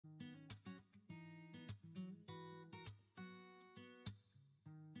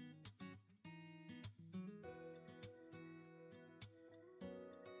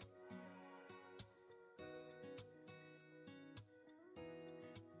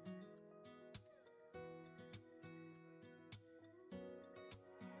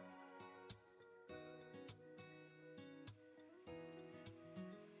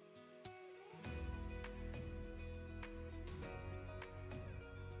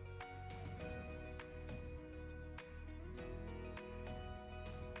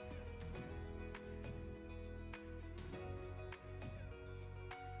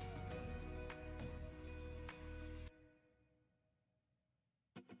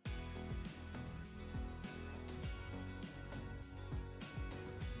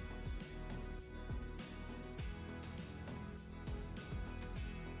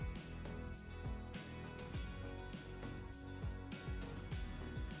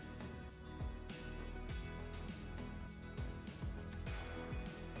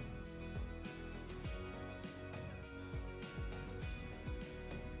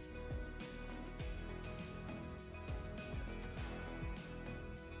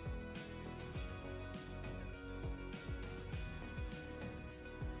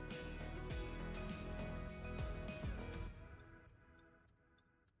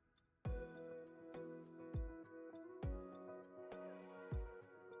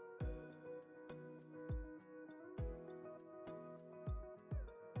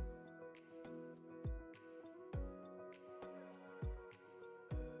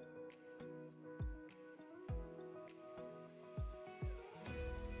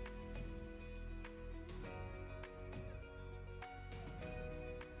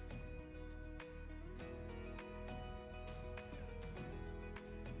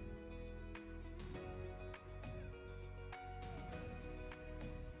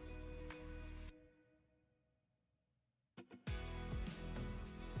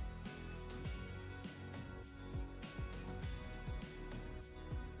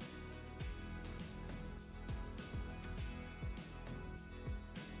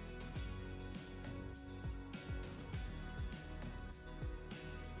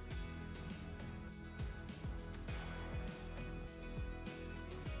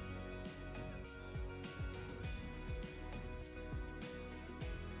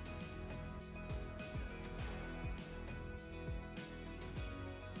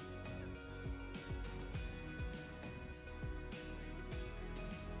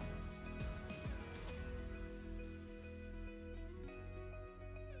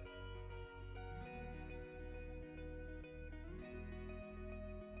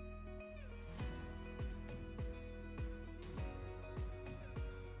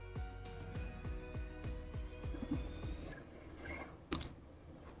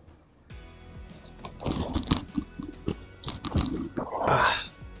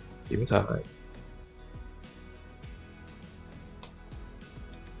點解？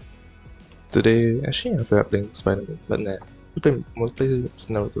 Today, actually I feel like playing Spider-Man, but nah. Won't play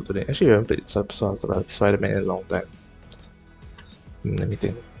Naruto today. Actually, I haven't played Spider-Man in a long time. Let me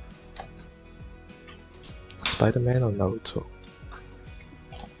think. Spider-Man or Naruto?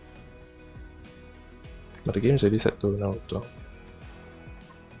 But the game's already set to Naruto.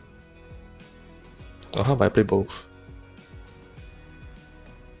 Oh, how about I play both?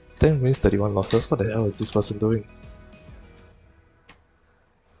 10 wins, 31 losses. What the hell is this person doing?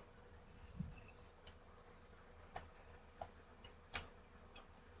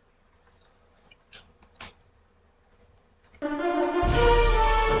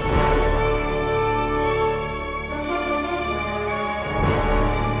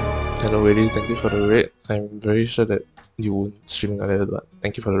 Hello, really. Thank you for the raid. I'm very sure that you won't stream earlier, but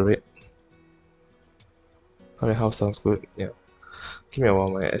thank you for the raid. I mean, house sounds good. Yeah. Give me a while,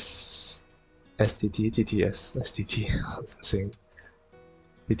 my STT, TTS, STT. I'm saying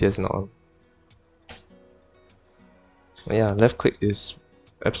BTS not on. Yeah, left click is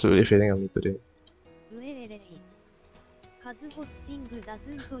absolutely failing on me today.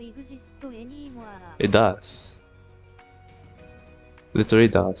 It does. Literally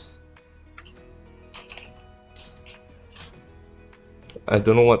does. I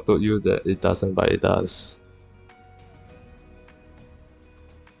don't know what told you that it doesn't, but it does.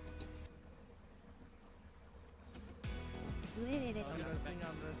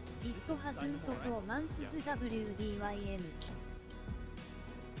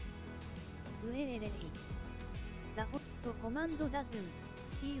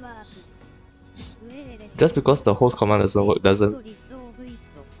 Just because the host command doesn't work doesn't.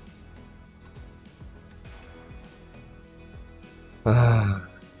 Ah.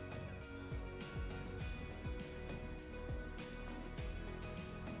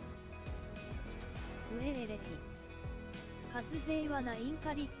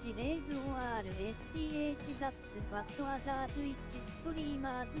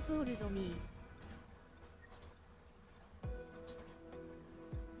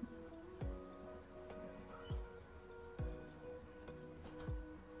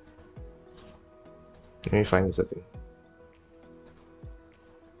 Let me find the setting.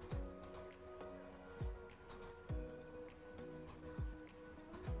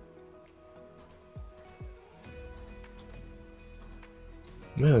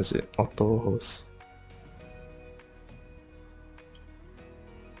 Where is it? Auto host.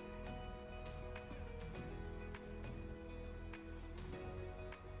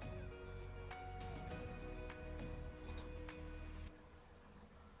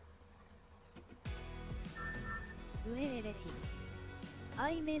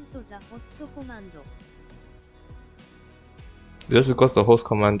 I meant the host command. Just because the host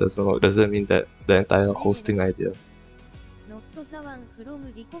command doesn't work doesn't mean that the entire hosting idea. Not the one from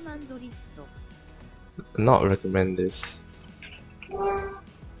recommend list. Not recommend this.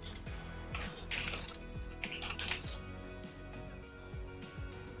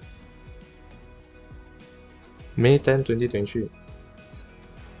 May 10, 2023.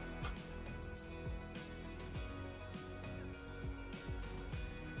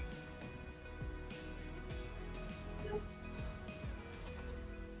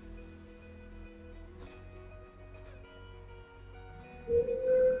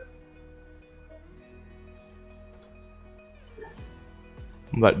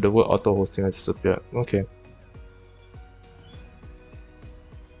 But the word auto hosting has disappeared. Okay.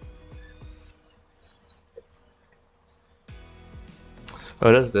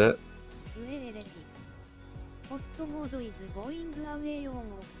 Oh, that's that. Host mode is going away on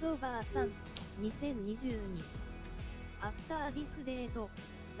October 3, 2022. After this date,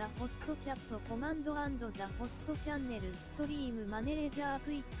 the host chat command and the host channel stream manager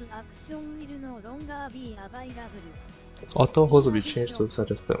quick action will no longer be available. Auto host will be changed to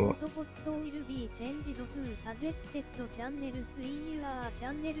suggested mode. Auto host will be changed to suggested channels in your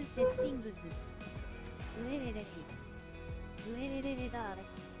channel settings.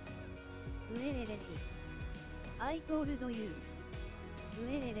 I told you.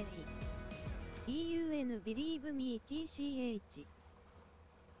 EUN believe me TCH.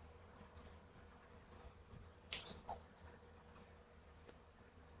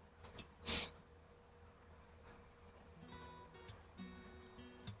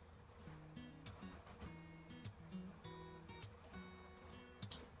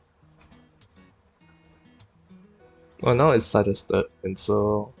 Well, now it's suggested, and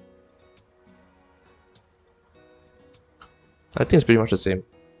so I think it's pretty much the same.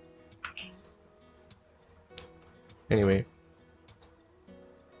 Anyway.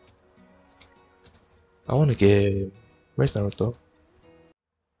 I want a game. Where's Naruto?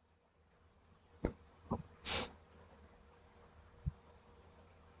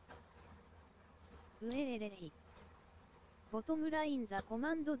 Bottom line the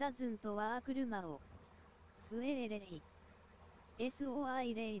command doesn't work 車を。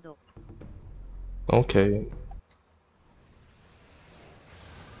SOI レイド。Okay.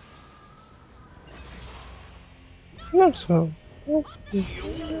 Yes, so.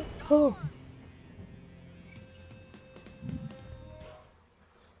 Oh.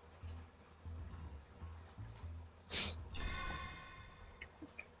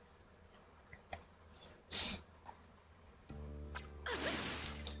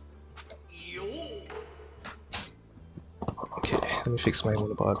 Okay, let me fix my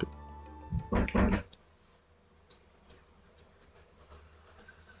monobar a bit.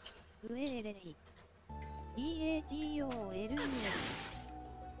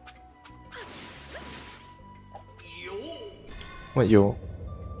 What yo?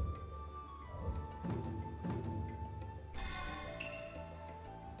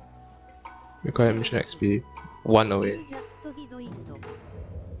 Required mission XP 1 away.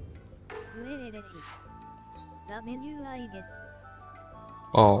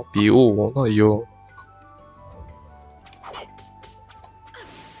 Oh, BO, not yo.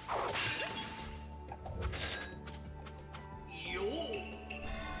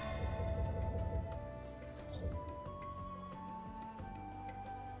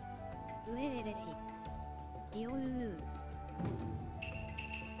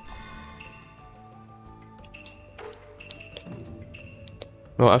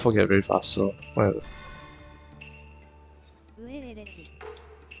 No, I forget very fast, so whatever.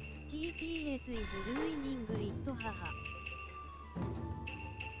 TTS is ruining it, haha.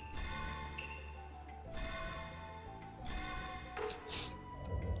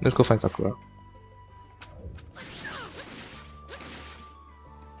 Let's go find Sakura.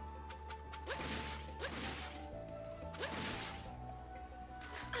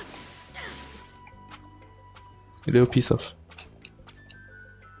 A little piece of.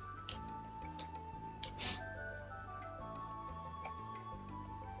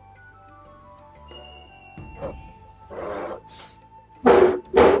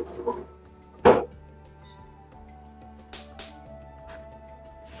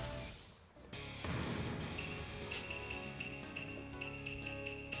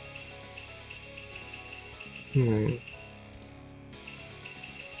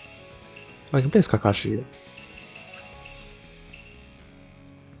 I can play as Kakashi.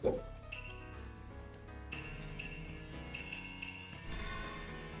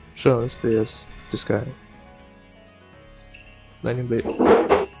 Sure, let's play as this guy. Lightning Blade.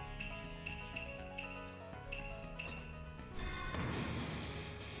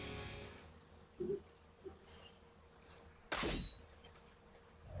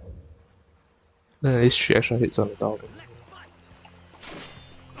 Then at least 3 extra hits on the dog.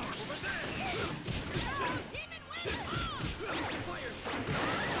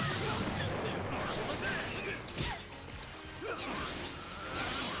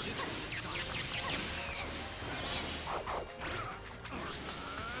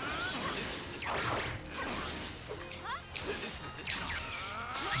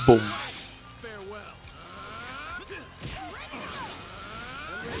 Boom.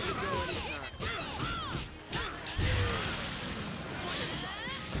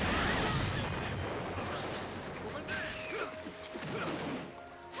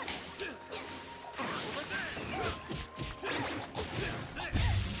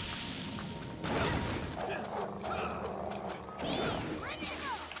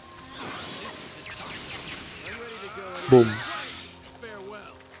 Boom.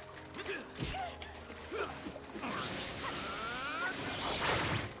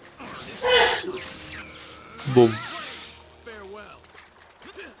 Boom.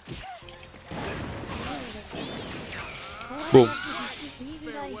 Boom.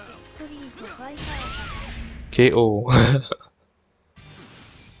 KO.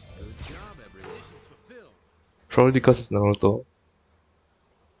 Probably because it's Naruto.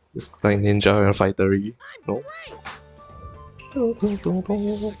 It's like ninja and fightery. No.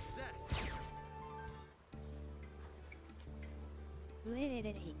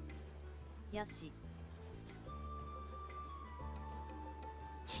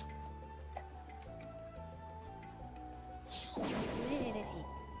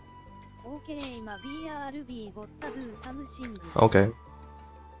 Okay.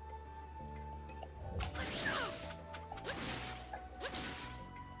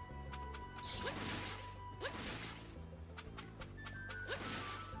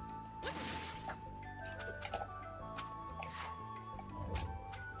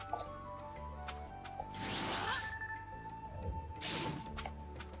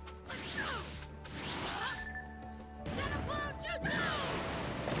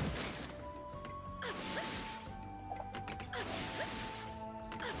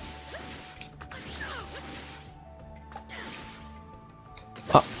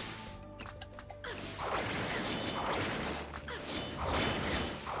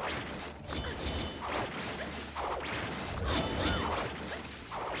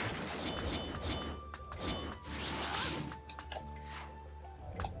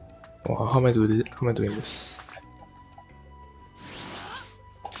 Wow, how am I doing it? How am I doing this?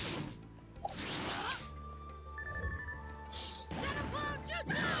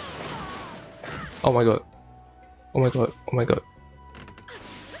 Oh my god. Oh my god. Oh my god.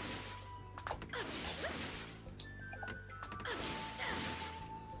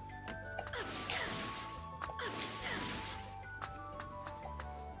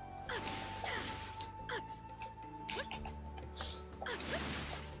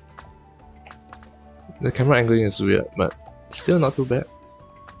 The camera angling is weird, but still not too bad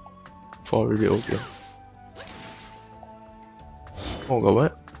for a really old game. Oh god,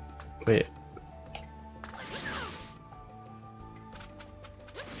 what? Wait.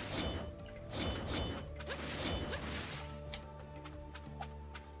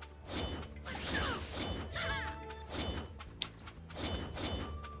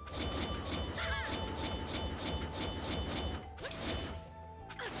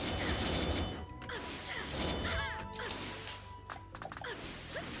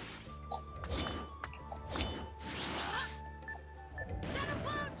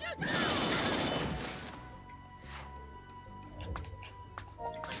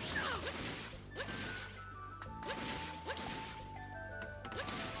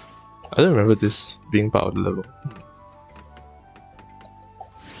 I don't remember this being part of the level.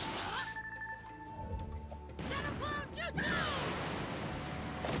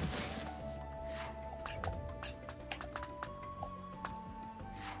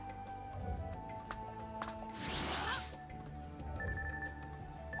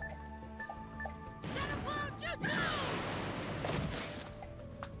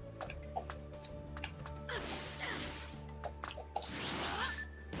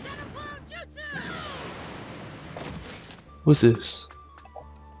 What's this?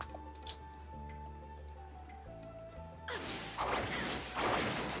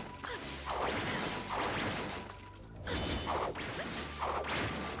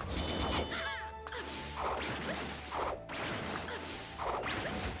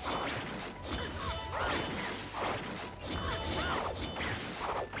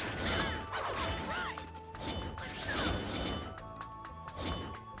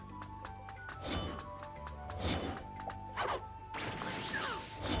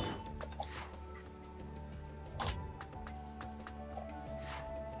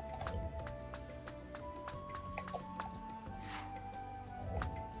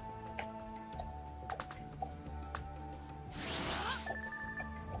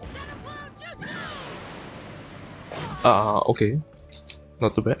 Okay.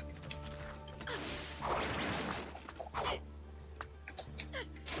 Not too bad.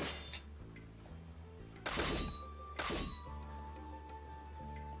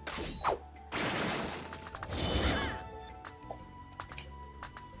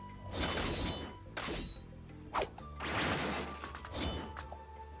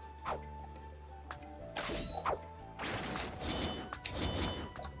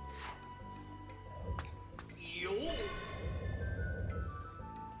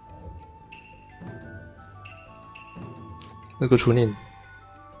 Let's go tune in.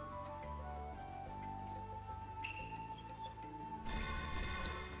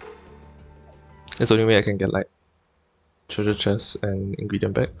 That's the only way I can get like treasure chests and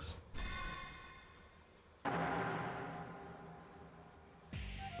ingredient bags. Come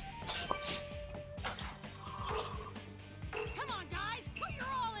on, guys, put your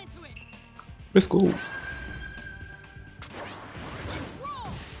all into it. Let's go. Let's roll.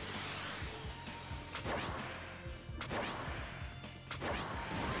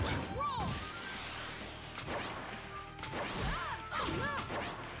 Let's roll. Oh no.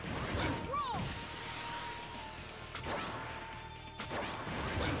 Let's roll.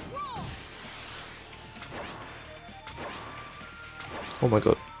 Let's roll. Oh my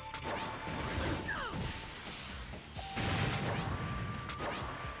god.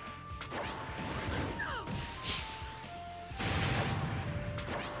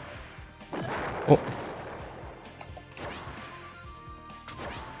 Oh.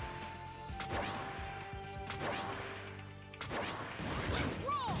 Let's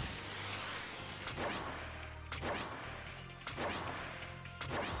roll.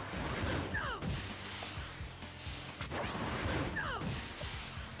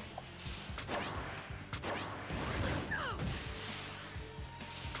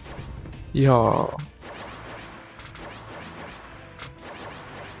 Yeah.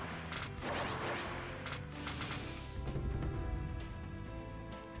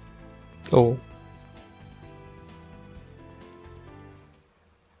 Oh.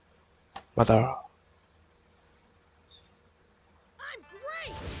 Madara. I'm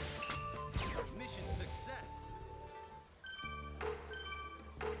great.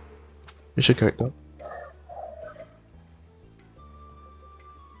 Visual character.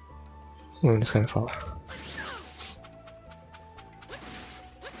 Oh, it's kind of far.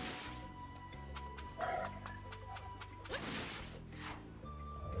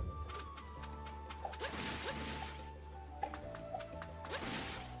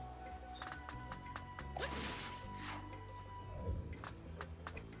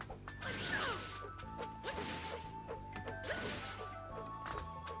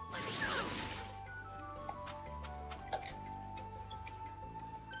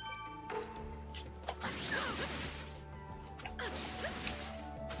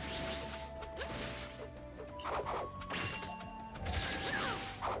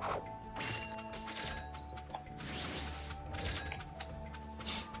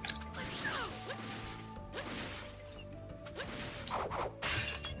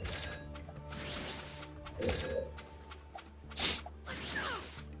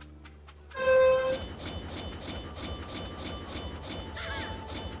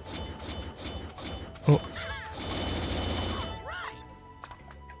 Oh,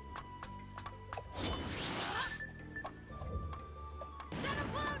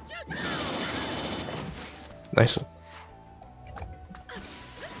 nice one.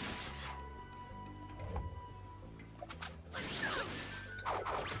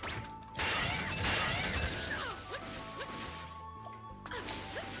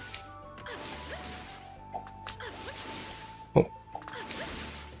 Oh.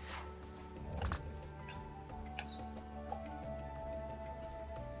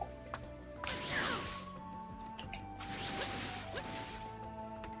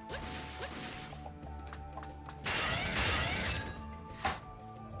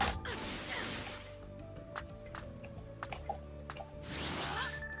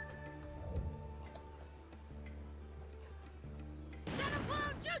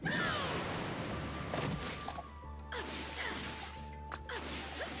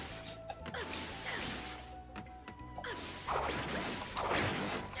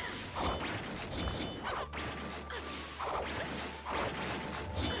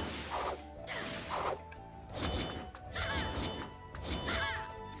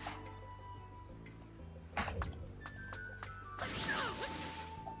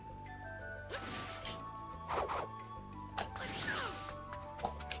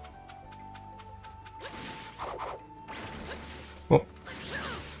 Oh.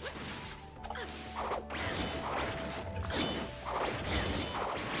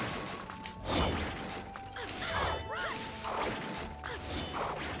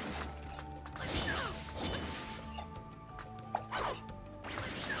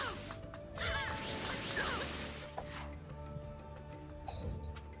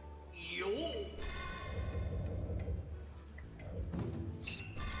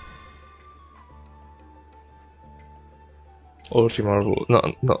 Orochimaru. No,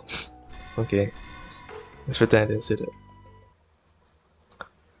 no. Okay. Let's pretend I didn't say that.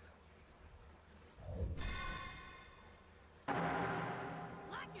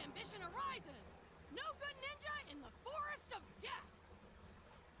 Black ambition arises. No good ninja in the forest of death.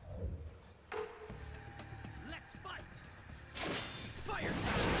 Let's fight. Fire.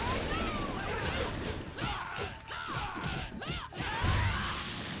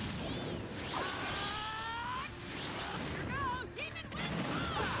 Here goes demon wind.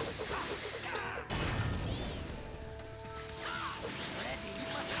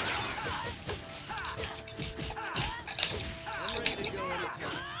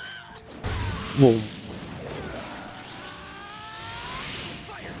 Whoa.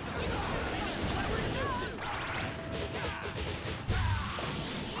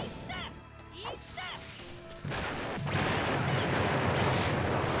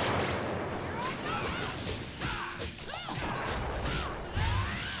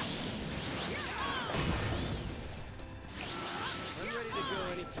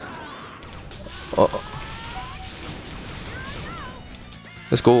 Uh-oh.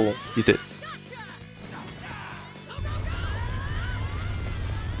 Let's go. He's dead.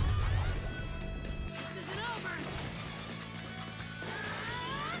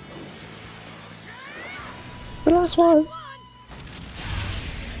 The last one.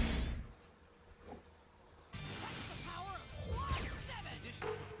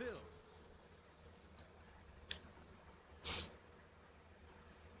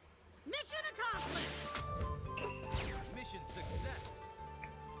 Mission accomplished. Mission success.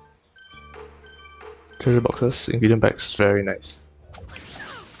 Treasure boxes, ingredient bags, very nice.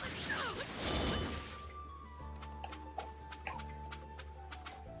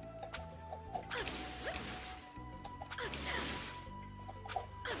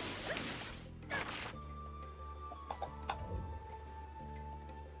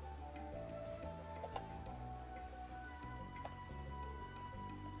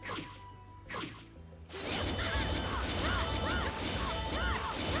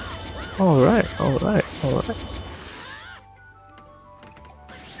 Alright, alright, alright.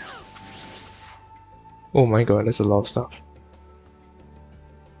 Oh my god, there's a lot of stuff.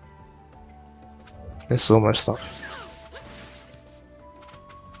 There's so much stuff.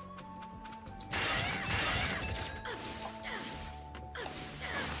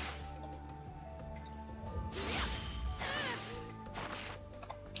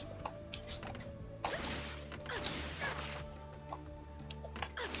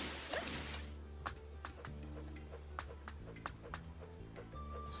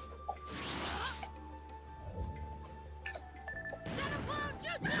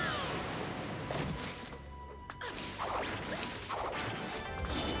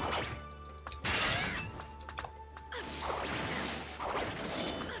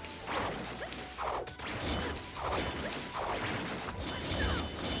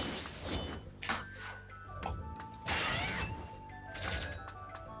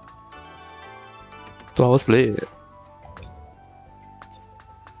 Flowers Blade.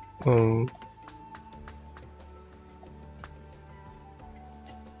 Oh.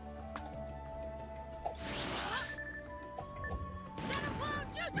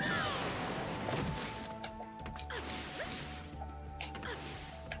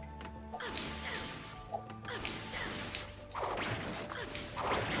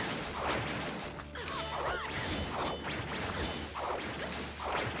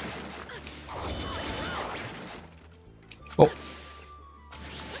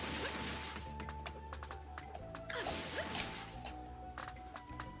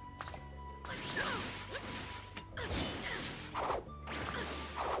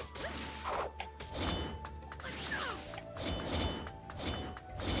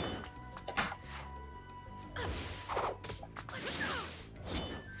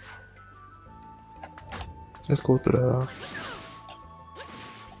 Let's go to the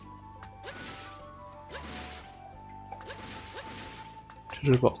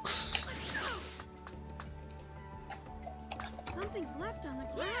treasure box. Something's left on the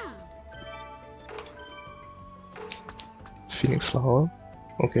ground. Phoenix flower.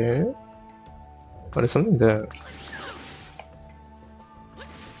 Okay. But there's something there.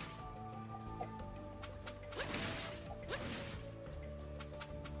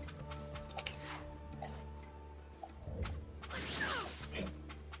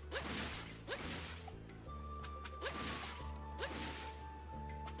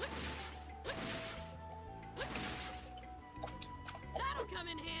 That'll come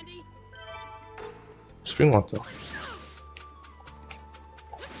in handy. Spring water.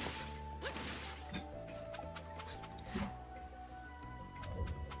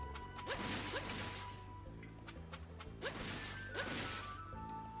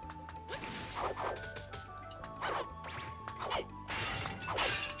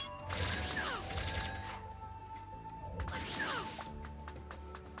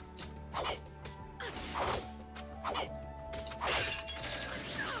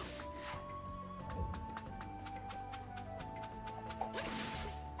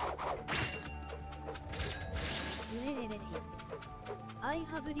 I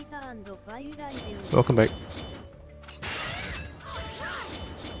have returned Fire Riding. Welcome back.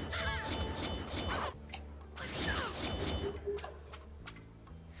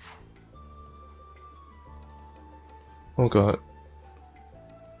 Oh god.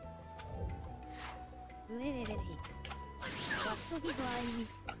 What did I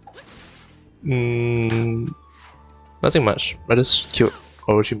miss? Nothing much. I just killed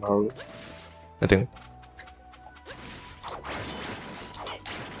Orochimaru, I think.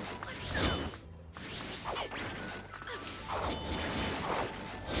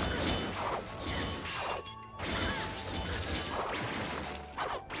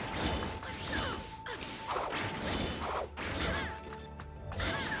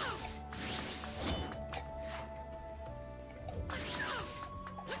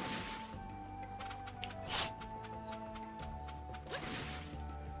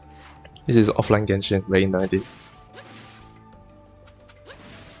 This is offline Genshin back in 90.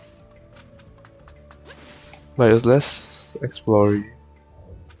 But it's less exploring,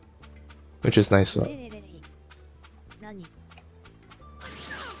 which is nicer. Nani?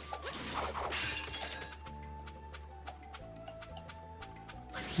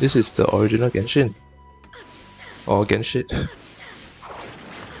 This is the original Genshin. Or Genshit.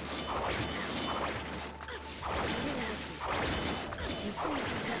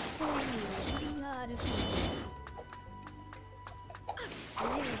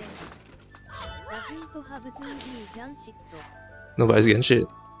 No, but it's Genshit.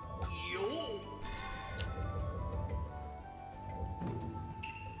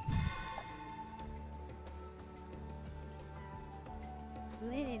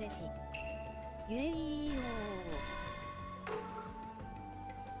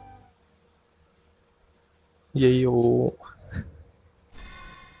 Yayo.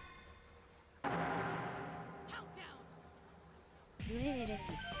 Countdown. ウェーレ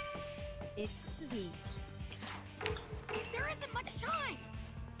キ XD There isn't much time.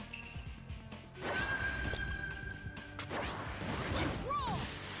 Let's roll.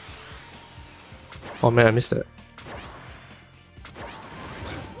 Oh man, I missed that.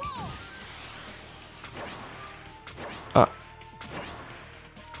 Let's roll. Ah.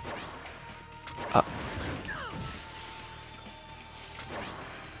 Ah.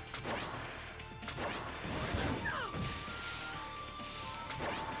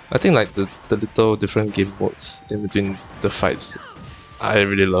 I think like the little different game modes in between the fights, I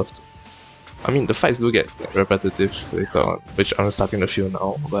really loved. I mean, the fights do get like, repetitive later on, which I'm starting to feel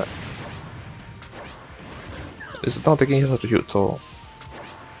now, but it's not taking such a huge toll.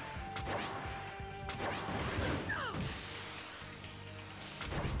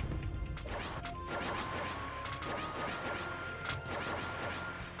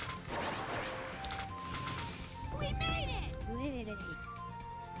 We made it. ウェーレキ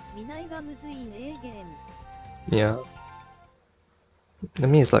見ないがむずいんゲーム Yeah. I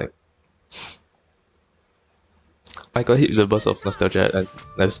mean, it's like I got hit with a burst of nostalgia at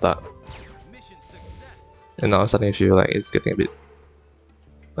the start, and now I'm starting to feel like it's getting a bit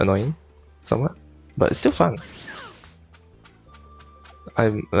annoying, somewhat, but it's still fun.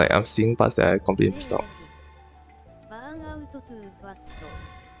 I'm seeing parts that I completely missed out. バーンアウトトゥーファス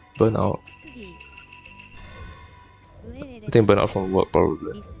ト Burnout. XD ウェーレ I キ think burnout from work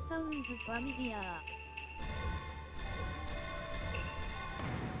probably. リスサウンズファミリア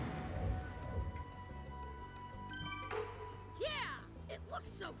Yeah, it looks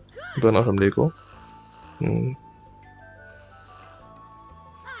so good. Burnout from Lego. Mm.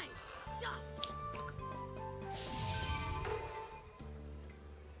 Nice stuff.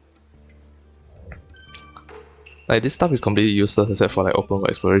 Like this stuff is completely useless except for like open world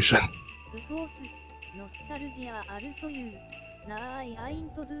exploration. ブフォースノスタルジアアルソユーナーイアイン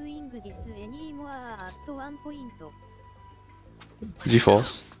トドゥーイングディスエニーモアアットワンポイント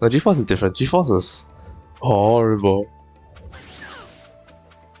GeForce. No, GeForce is different. GeForce is horrible.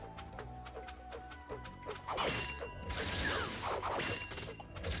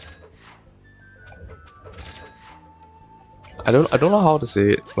 I don't know how to say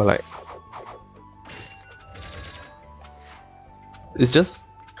it, but like it's just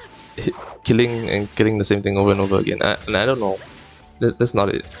killing the same thing over and over again. And I don't know. That's not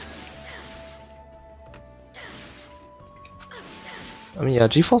it. I mean, yeah,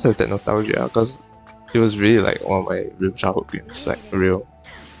 GeForce has that nostalgia because it was really like one of my real childhood games, like real.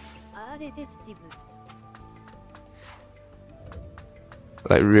 アーレペチティブ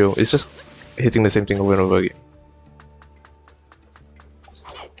Like real. It's just hitting the same thing over and over again.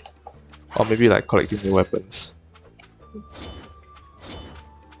 Or maybe like collecting new weapons.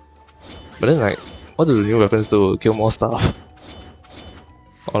 But then like, what do the new weapons do? Kill more stuff.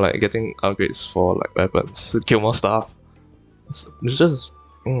 Or like getting upgrades for like weapons to kill more stuff. It's just,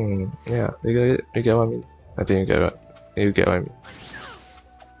 yeah, you get what I mean? I think you get what I mean. ウェー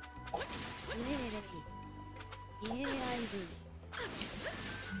レキイエーアイブ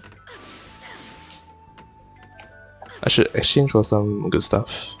I should exchange for some good stuff.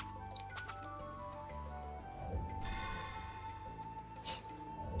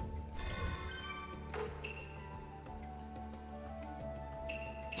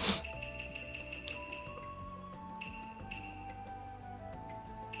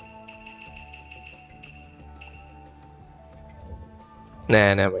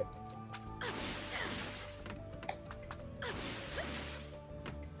 Nah, never mind.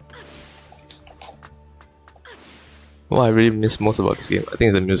 What I really miss most about this game, I think,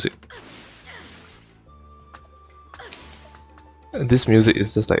 is the music. And this music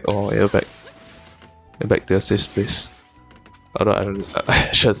is just like, oh, you're back to your safe place. Although I don't,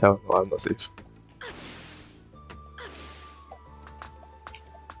 I sure as hell know I'm not safe.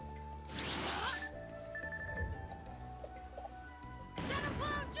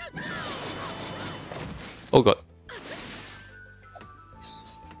 Oh god.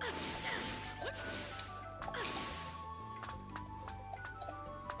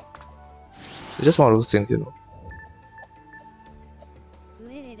 It's just one of those things, you know. ウェ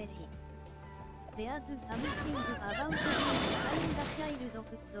ーレキ There's something about being behind the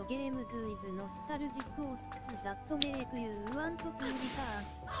childhood games with nostalgic hosts that make you want to return.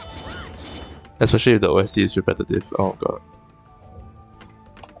 Especially if the OST is repetitive. Oh god.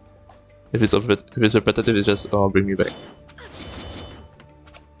 If it's repetitive, it's just bring me back.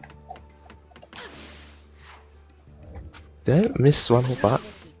 Did I miss one whole part?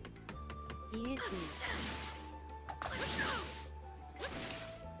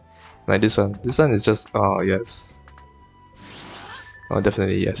 Like this one. This one is just, oh yes. Oh,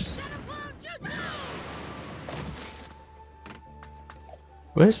 definitely yes.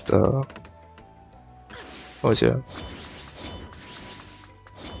 Where's the... Oh, it's here.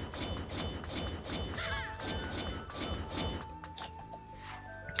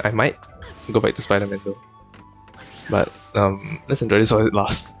 I might go back to Spider-Man though. But, let's enjoy this while it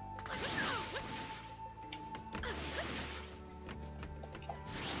lasts.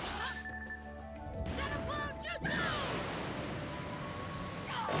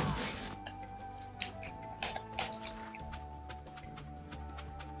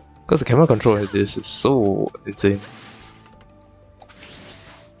 Because the camera control at this is so insane.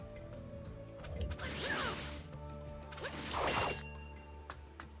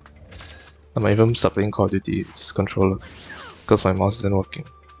 I might even start playing Call of Duty with this controller because my mouse isn't working.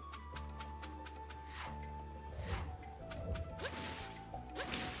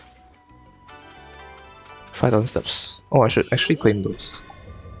 $5 steps. Oh, I should actually claim those.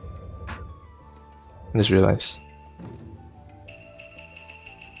 I just realized.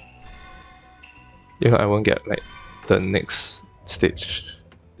 You know, I won't get like the next stage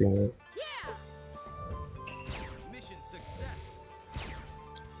thing. Mission success.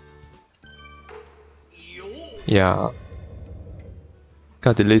 Yeah.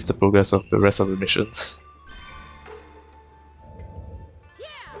 Kind of delays the progress of the rest of the missions.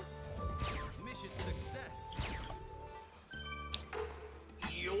 Mission success.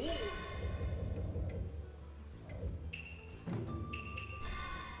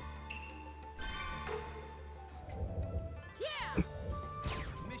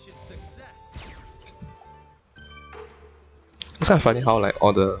 Mission success. It's kind of funny how like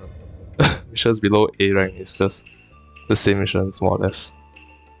all the missions below A rank is just the same missions more or less.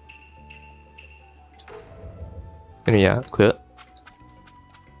 Anyway, yeah, cleared.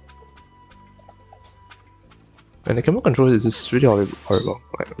 And the camera control is just really horrible.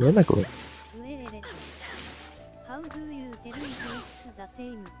 Like, where am I going? How do you tell if it's the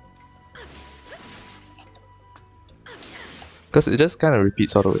same? Because it just kind of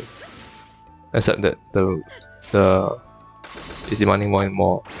repeats all the way. Except that the is demanding more and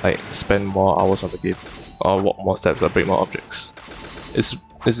more, like spend more hours on the game, or walk more steps, or break more objects. It's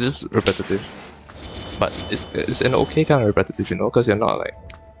just repetitive, but it's an okay kind of repetitive, you know, because you're not like,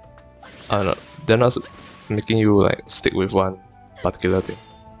 I don't know, they're not making you like stick with one particular thing.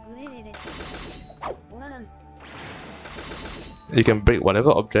 You can break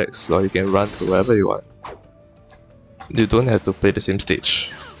whatever objects, or you can run to wherever you want. You don't have to play the same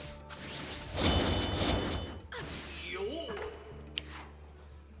stage.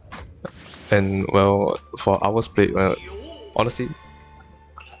 And well, for hours played, well, honestly,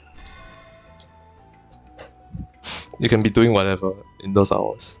 you can be doing whatever in those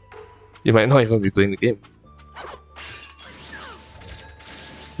hours. You might not even be playing the game.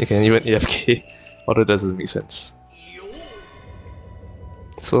 You can even AFK, although that doesn't make sense.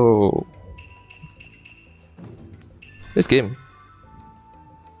 So, this game.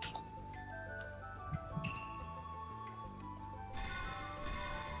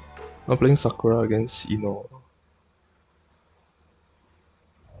 I'm playing Sakura against Ino.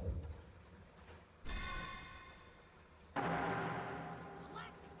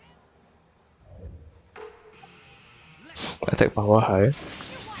 Attack power high.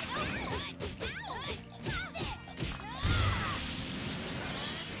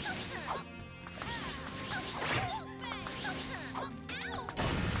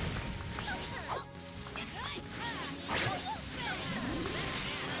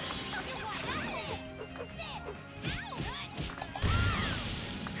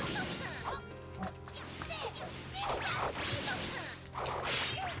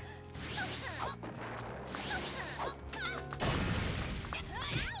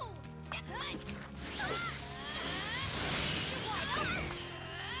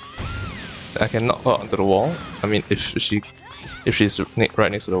 I can knock her onto the wall. I mean, if she's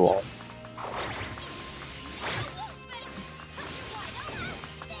right next to the wall.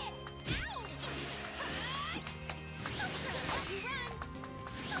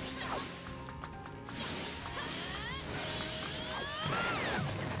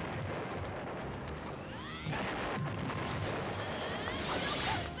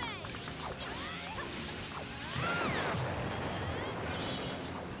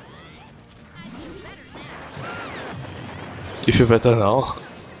 You feel better now?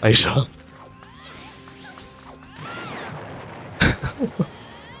 Are you sure?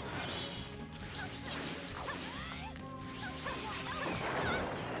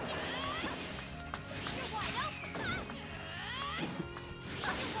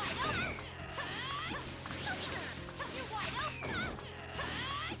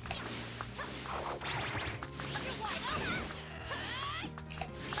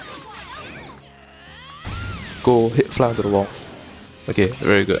 go hit fly onto the wall. Okay,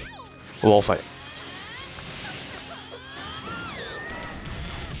 very good. Wall fight.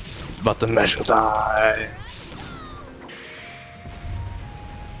 Button mashing time.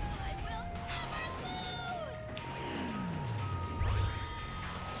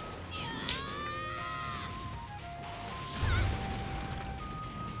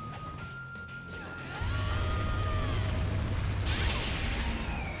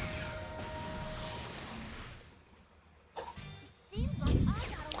 Seems like I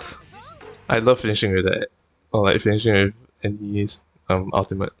got a lot stronger. I love finishing with that, or like finishing with any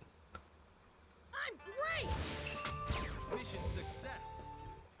ultimate. I'm great. Mission success.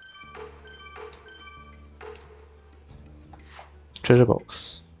 Treasure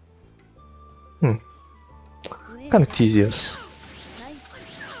box. Kind of tedious.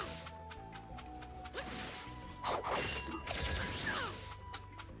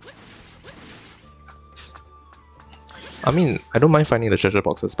 I mean, I don't mind finding the treasure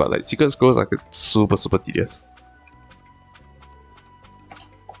boxes, but like secret scrolls are like super tedious.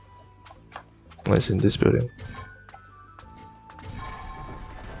 Oh, it's in this building.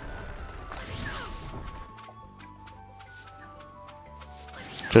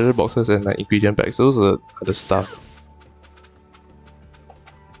 Treasure boxes and like ingredient bags, those are the stuff.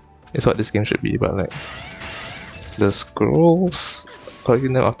 It's what this game should be, but like the scrolls,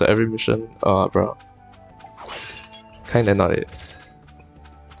 collecting them after every mission, bro. Kinda not it.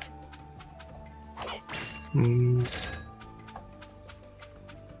 And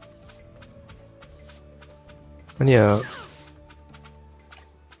yeah.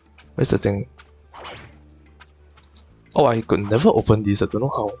 Where's the thing? Oh, I could never open these, I don't know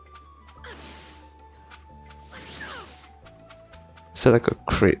how. Is there like a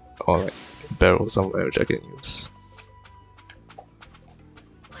crate or like barrel somewhere which I can use?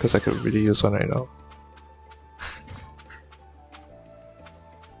 Because I could really use one right now.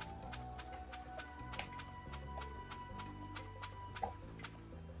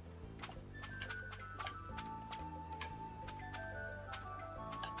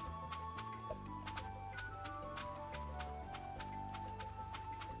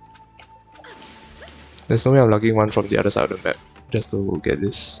 There's no way I'm lugging one from the other side of the map just to get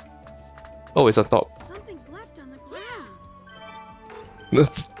this. Oh, it's on top. Something's left on the ground.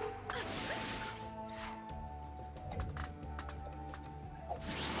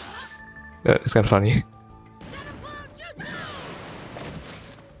 Yeah, it's kind of funny.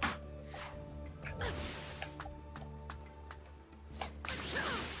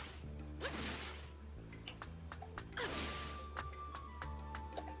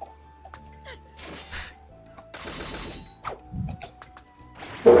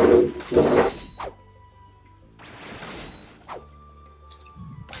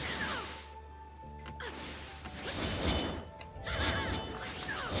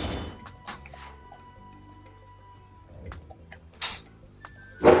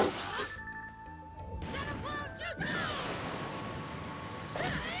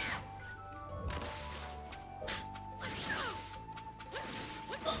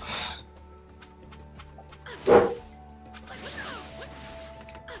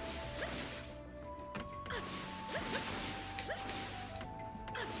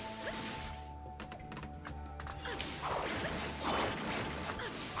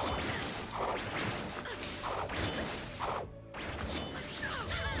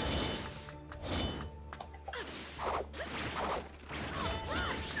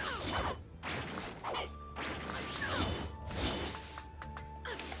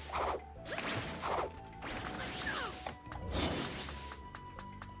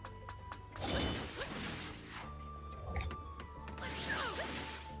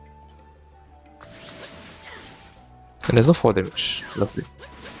 And there's no 4 damage. Lovely.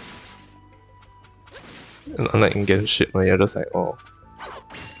 And unlike in Genshin where you're just like, oh,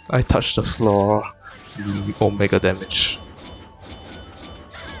 I touched the floor, omega damage.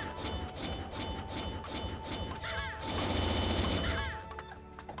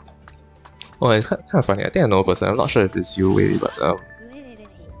 Oh, it's kind of funny. I think I know a person. I'm not sure if it's you, Wavy, but All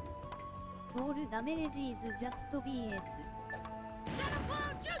damage is just BS.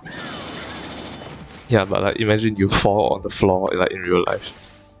 yeah, but like imagine you fall on the floor like in real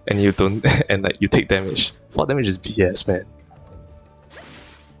life, and you don't, and like you take damage. 4 damage is BS, man.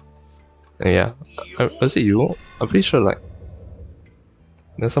 And yeah, was it you? I'm pretty sure like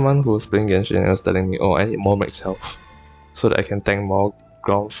there's someone who was playing Genshin and was telling me, oh, I need more max health so that I can tank more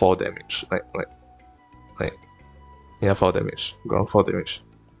ground 4 damage. Like yeah, 4 damage, ground 4 damage.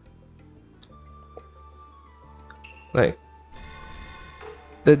 Like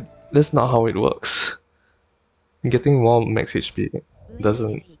that's not how it works. Getting more max HP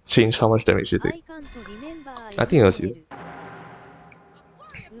doesn't change how much damage you take. I can't remember. I think it was you.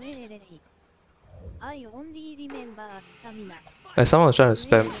 I only remember stamina. Like someone was trying to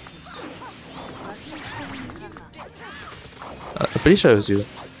spam. I'm pretty sure it was you.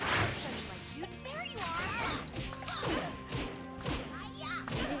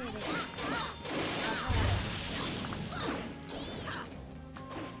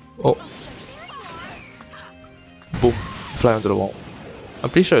 Oh. Boom. Fly onto the wall. I'm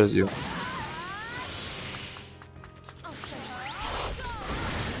pretty sure it was you.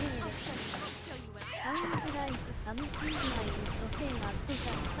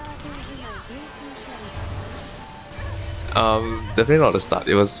 Definitely not the start.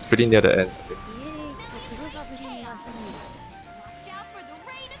 It was pretty near the end. Watch out for the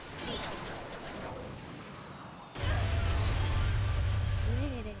rain of steel.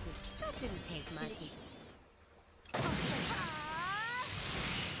 That didn't take much. Oh,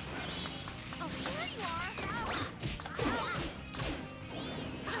 sure you are.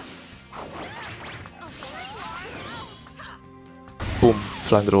 Oh, sure you are. Boom.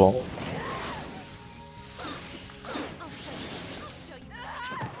 Fly onto the wall.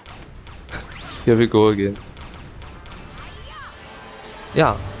 Here we go again.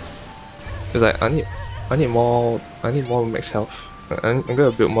 Yeah. It's like I need more max health. I'm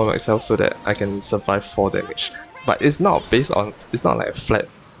gonna build more max health so that I can survive 4 damage. But it's not based on, it's not like a flat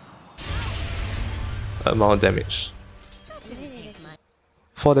amount of damage.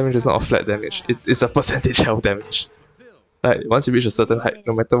 4 damage is not a flat damage. It's a percentage health damage. Like once you reach a certain height,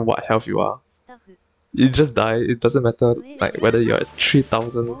 no matter what health you are, you just die. It doesn't matter like whether you're at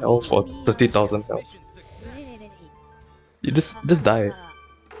 3,000 health or 30,000 health. Mission success. You just die.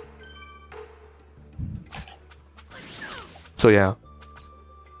 So yeah.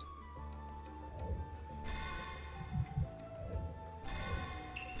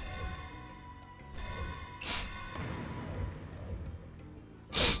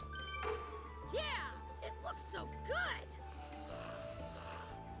 Yeah, it looks so good.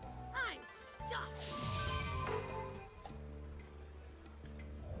 I'm stuffed.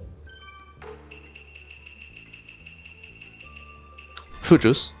 Fruit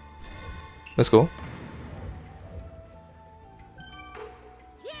juice. Let's go.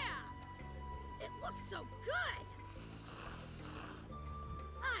 Yeah, it looks so good.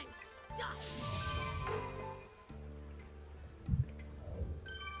 I'm stuffed.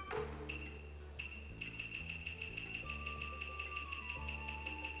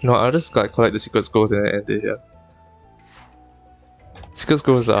 No, I'll just like collect the secret scrolls and then end it here. Secret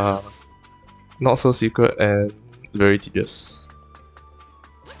scrolls are not so secret and very tedious.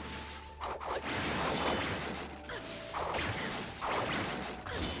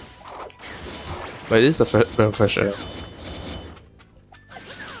 But it is a very fresh air.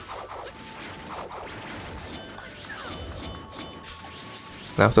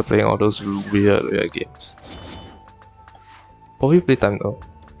 And after playing all those weird games. Probably playtime though.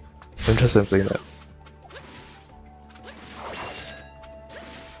 I'm interested in playing that.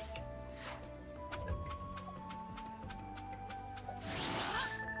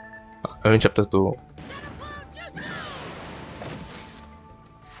 I'm in chapter 2.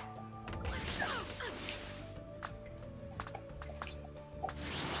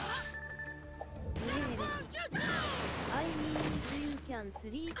 I mean, you can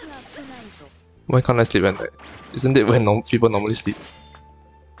sleep at night. Why can't I sleep at night? Isn't it when people normally sleep?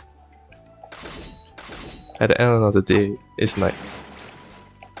 At the end of the day, it's night.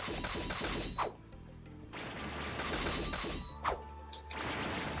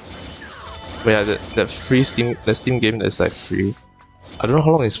 But yeah, that free Steam game that's like free. I don't know how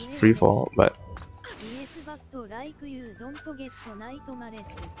long it's free for, but Yes, but like you don't get nightmares.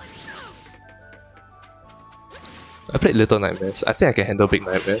 I played Little Nightmares. I think I can handle Big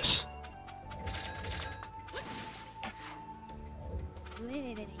Nightmares.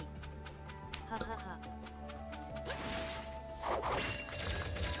 Ha ha ha.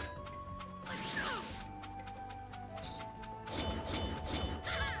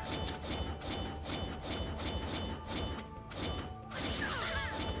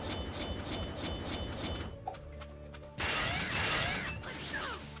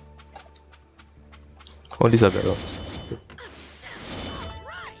 Oh, these are barrels.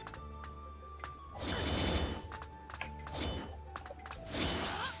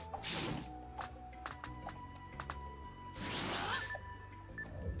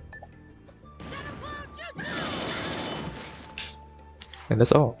 And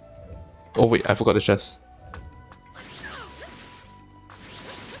that's all. Oh wait, I forgot the chest.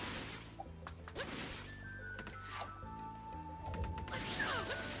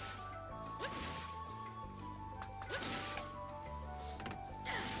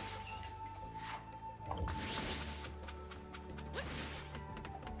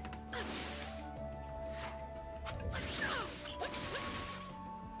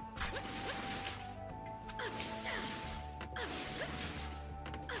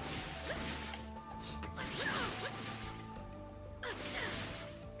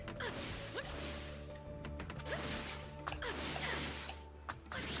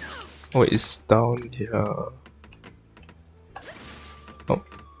 Oh, it's down here. Oh,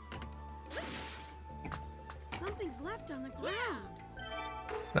 Something's left on the ground.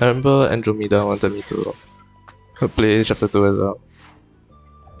 I remember Andromeda wanted me to play chapter 2 as well.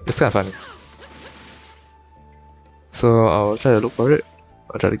 It's kind of funny. So I'll try to look for it.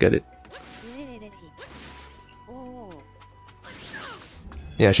 I'll try to get it.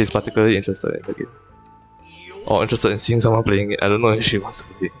 Yeah, she's particularly interested in the game. Or interested in seeing someone playing it. I don't know if she wants to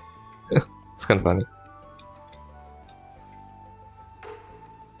play it. It's kind of funny.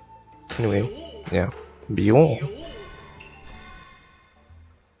 Anyway, yeah. Beyond.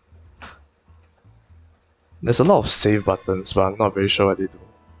 There's a lot of save buttons, but I'm not very sure what they do.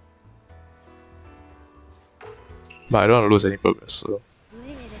 But I don't want to lose any progress, so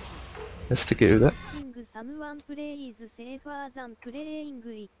let's take it with that.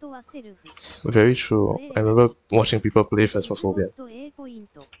 Very true. I remember watching people play Phasmophobia.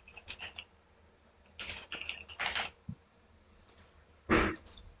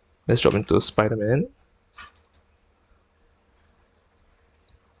 Let's drop into Spider-Man.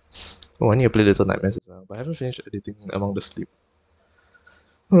 Oh, I need to play Little Nightmares as well, but I haven't finished editing Among the Sleep.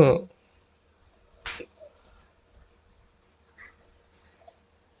 Huh.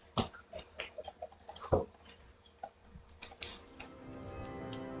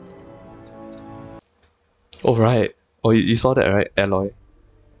 Oh right. Oh, you saw that, right? Aloy.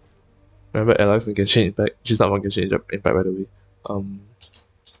 Remember Aloy from Genshin Impact? She's not from Genshin Impact, by the way.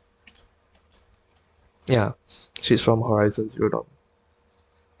 Yeah, she's from Horizon Zero Dawn,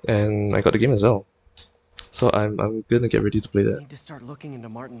 and I got the game as well. So I'm gonna get ready to play I that. need to start looking into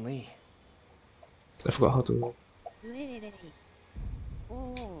Martin Lee. I forgot how to.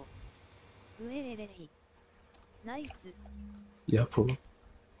 Nice. Yeah, cool.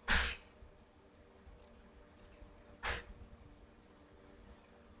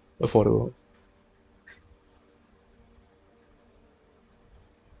 Affordable.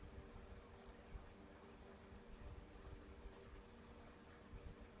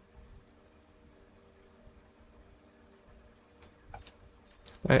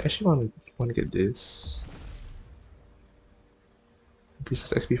 I actually want to get this.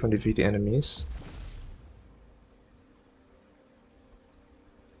 Increases XP from defeating enemies.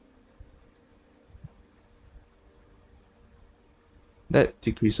 That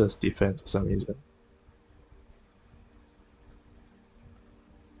decreases defense for some reason.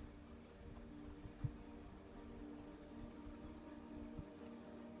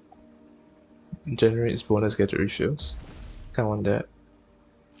 Generates bonus gadget refills. Kinda want that.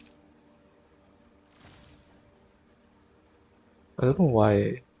 I don't know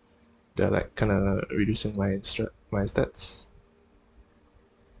why they're like kinda reducing my stats.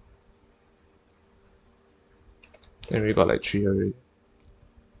 And we got like 3 already.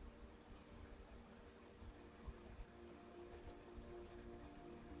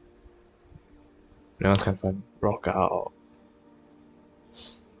 That was kind of fun. Rock out.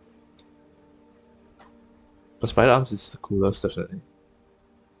 But Spider Arms is the coolest, definitely.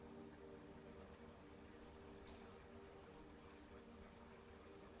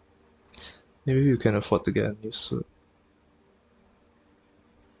 Maybe you can afford to get a new suit.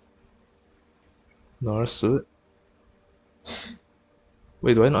 Nora suit?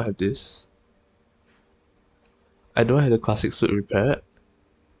 Wait, do I not have this? I don't have the classic suit repaired.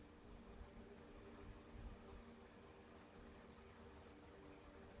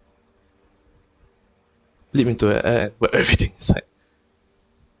 Leap into an air and wear everything inside.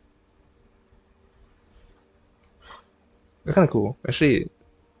 That's kinda cool. Actually,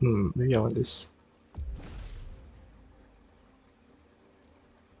 maybe I want this.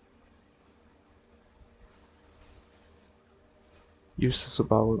 Use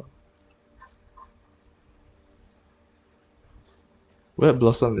superpower. Web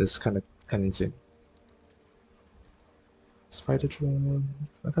Blossom is kinda insane. Spider drone.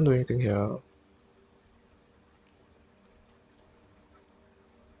 I can't do anything here.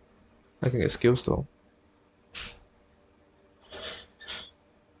 I can get skills though.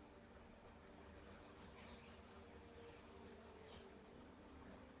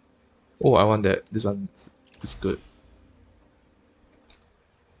 Oh, I want that. This one is good.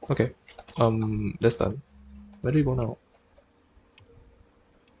 Okay. That's done. Where do we go now?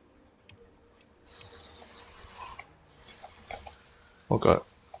 Oh god.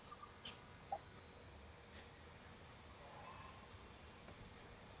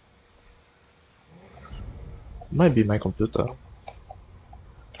 Might be my computer.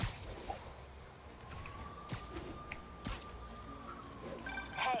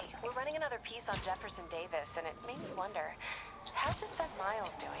 Hey, we're running another piece on Jefferson Davis, and it made me wonder, How's his son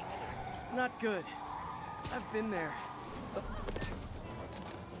Miles doing? Not good. I've been there.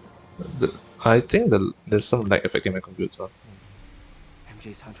 I think there's some lag affecting my computer.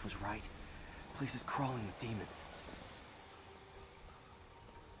 MJ's hunch was right. Place is crawling with demons.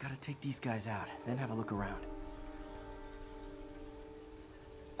 Gotta take these guys out, then have a look around.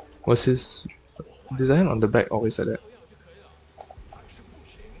 Was his design on the back always like that?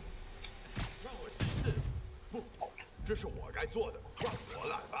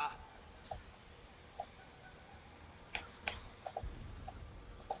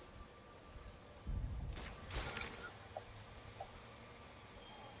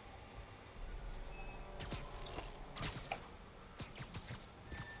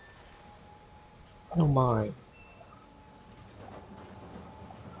 Oh my.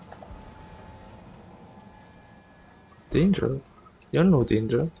 Danger? You're no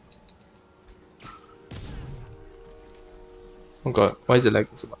danger. Oh god, why is it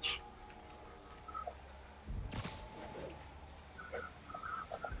lagging so much?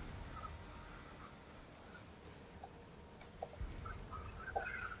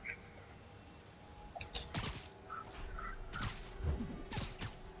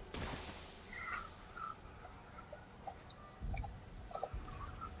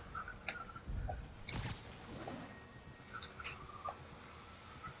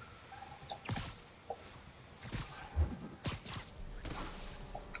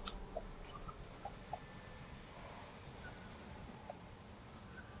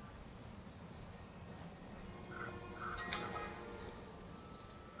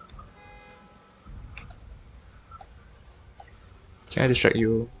 Can I distract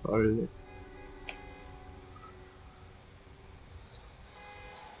you? Not really.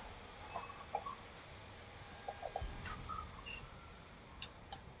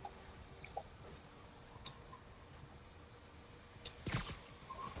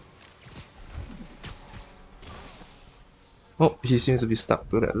 Oh, he seems to be stuck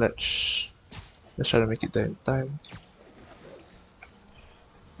to that ledge. Let's try to make it there in time.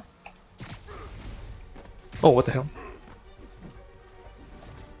 Oh, what the hell?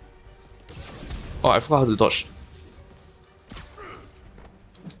 Oh, I forgot how to dodge.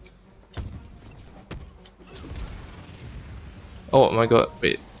 Oh my god,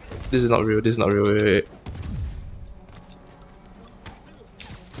 wait. This is not real, this is not real, wait.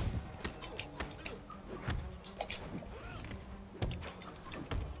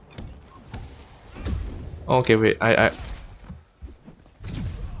 Okay, wait,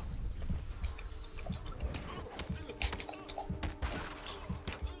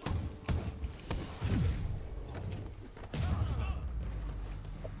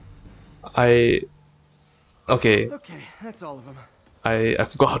 okay, Okay, that's all of them. I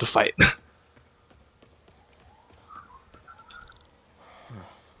forgot how to fight.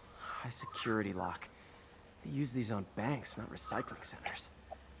 High security lock. They use these on banks, not recycling centers.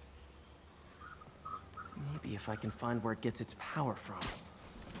 Maybe if I can find where it gets its power from.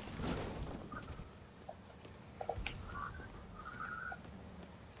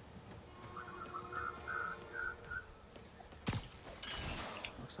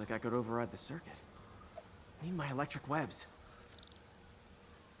 Looks like I could override the circuit. Need my electric webs.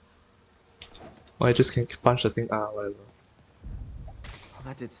 Or I just can punch the thing, whatever. Well,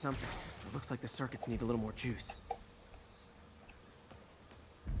 that did something. It looks like the circuits need a little more juice.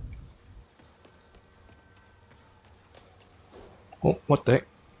 Oh, what the heck?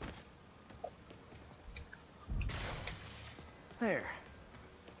 There.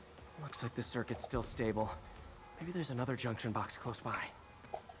 Looks like the circuit's still stable. Maybe there's another junction box close by.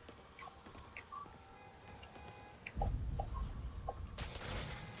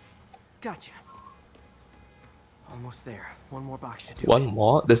 Gotcha. Almost there. One more box should do One it.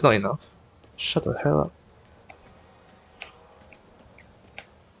 more? That's not enough. Shut the hell up.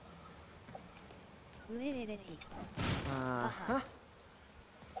 Uh-huh.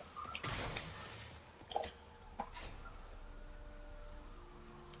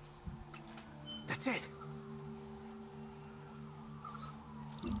 That's it.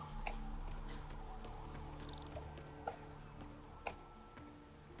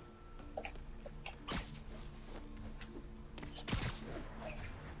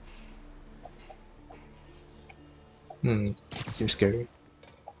 Seems scary.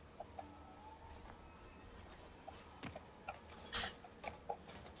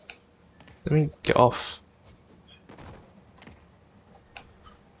 Let me get off.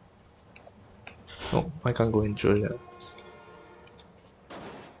 Oh, I can't go into it.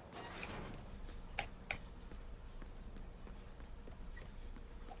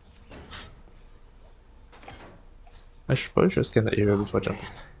 I should probably just scan the area before jumping.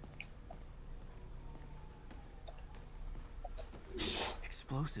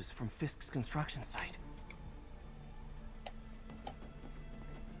 Explosives from Fisk's construction site.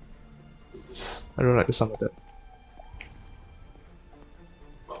 I don't like the sound of that.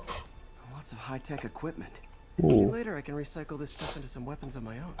 Lots of high-tech equipment. Maybe Ooh. later I can recycle this stuff into some weapons of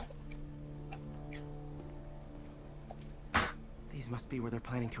my own. These must be where they're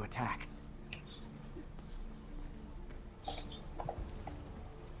planning to attack.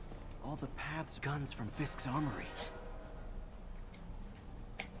 All the paths, guns from Fisk's armory.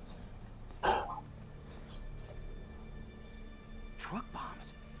 Truck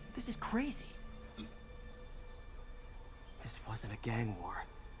bombs? This is crazy. This wasn't a gang war.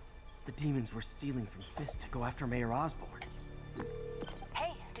 The demons were stealing from Fisk to go after Mayor Osborn.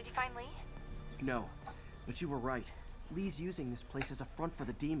 Hey, did you find Lee? No, but you were right. Lee's using this place as a front for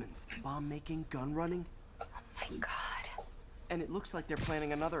the demons. Bomb making, gun running. Oh my god. And it looks like they're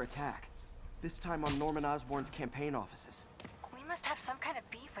planning another attack. This time on Norman Osborn's campaign offices. We must have some kind of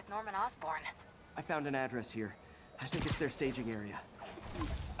beef with Norman Osborn. I found an address here. I think it's their staging area.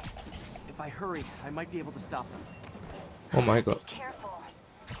 If I hurry, I might be able to stop them. Oh my god. Be careful.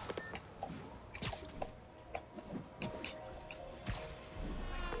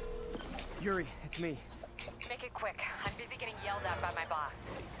 Yuri, it's me. Make it quick. I'm busy getting yelled at by my boss.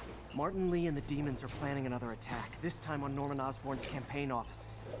 Martin Lee and the demons are planning another attack, this time on Norman Osborn's campaign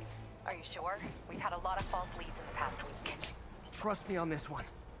offices. Are you sure? We've had a lot of false leads in the past week. Trust me on this one.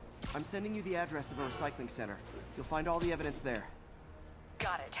 I'm sending you the address of a recycling center. You'll find all the evidence there.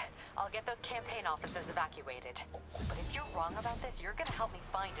 Got it. I'll get those campaign offices evacuated. But if you're wrong about this, you're gonna help me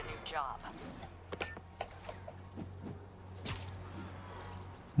find a new job.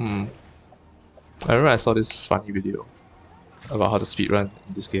 I remember I saw this funny video about how to speedrun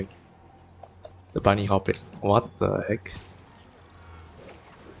in this game. The bunny hopping. What the heck?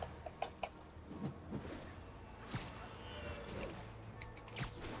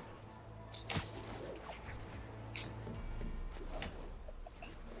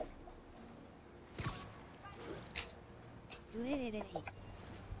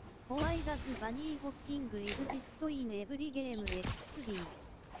 Why does bunny hopping exist in every game XD?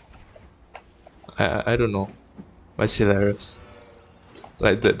 I don't know. But it's hilarious.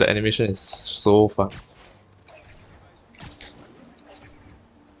 Like the animation is so fun.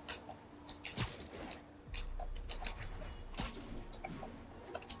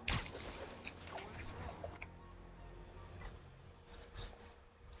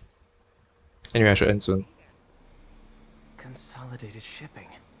 Anyway, I should end soon. Consolidated shipping.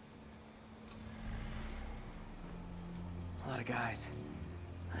 A lot of guys.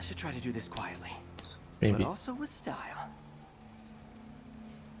 I should try to do this quietly. Maybe. But also with style.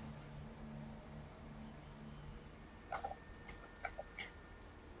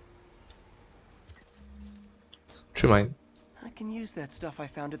 Do you mind? I can use that stuff I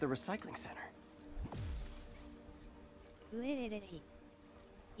found at the recycling center.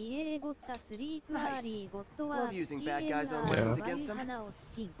 Love using bad guys on weapons against them.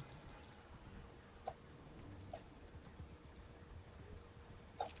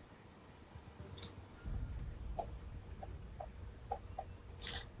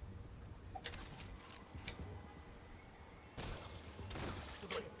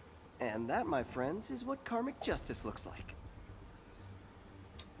 And that, my friends, is what karmic justice looks like.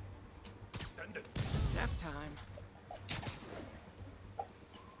 Nap time.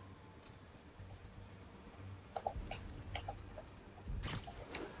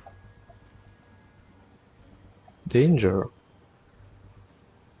 Danger.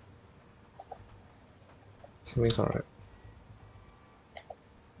 Something's alright.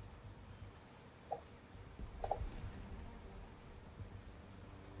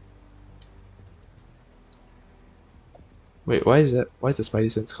 Wait, why is that? Why is the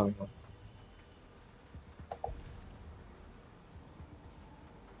spidey sense coming on?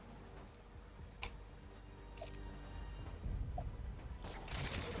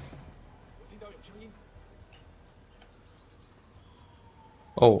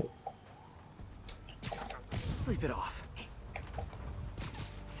 Oh, Sleep it off.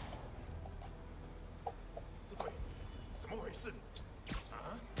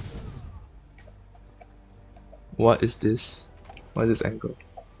 what is this? What is this angle?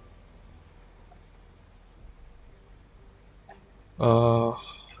 I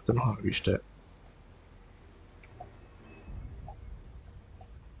don't know how to reach that.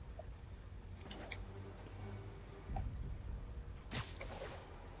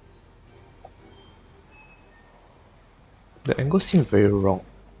 The angle seems very wrong.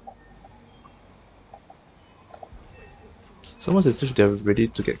 Someone says if they're ready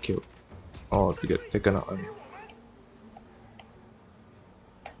to get killed. Or to get taken out, I mean.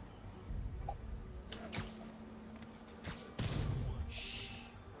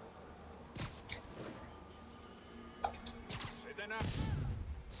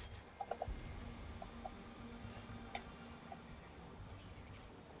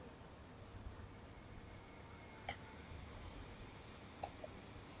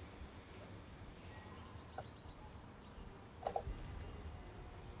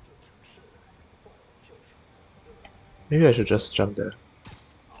 Maybe I should just jump there.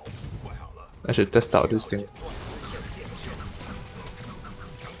 I should test out this thing.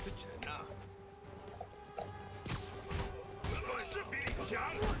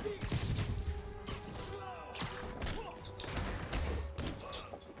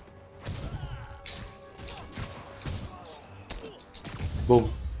 Boom.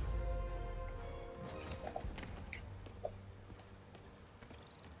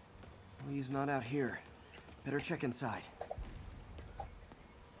 Well, he's not out here. Better check inside.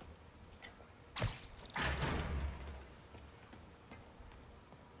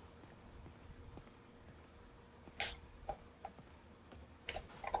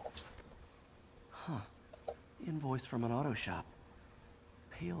 Huh. Invoice from an auto shop.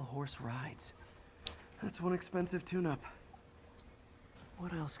 Pale Horse Rides. That's one expensive tune-up.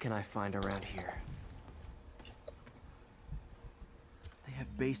 What else can I find around here? They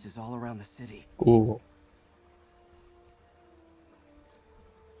have bases all around the city. Ooh.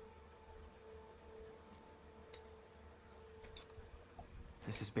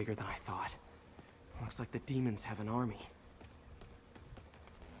 This is bigger than I thought. Looks like the demons have an army.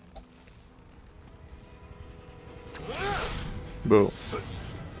 Bro.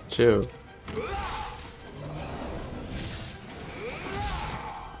 Chill.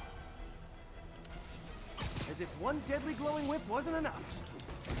 As if one deadly glowing whip wasn't enough.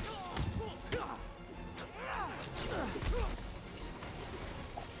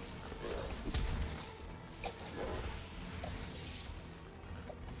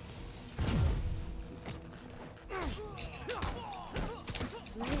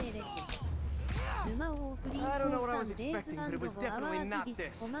 I don't know what I was expecting, but it was definitely not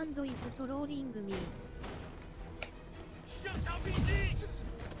this. Command is trolling me.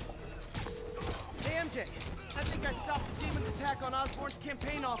 Hey MJ, I think I stopped the demon's attack on Osborn's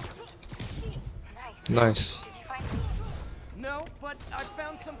campaign offices. Nice. Did you find No, but I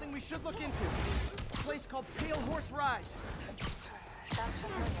found something we should look into. A place called Pale Horse Rides. Sounds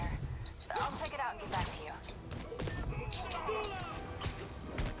familiar. I'll check it out and get back to you.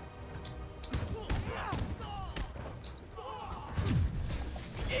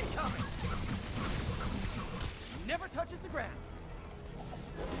 Incoming! Never touches the ground.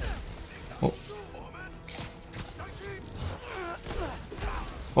 Oh.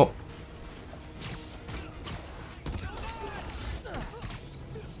 Oh.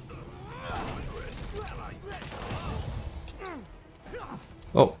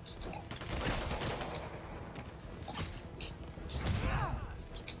 Oh.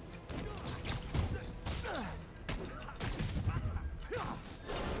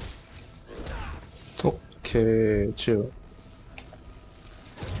 Okay, chill.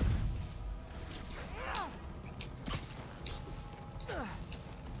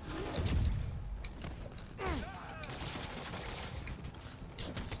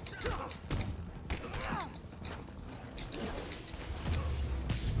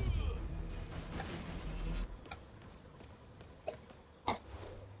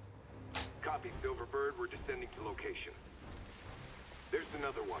 Copy, Silverbird. We're descending to location. There's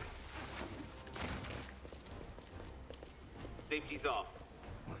another one. Safety's off.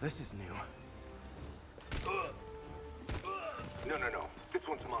 Well, this is new. No. This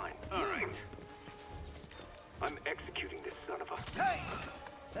one's mine. All right. I'm executing this son of a... Hey!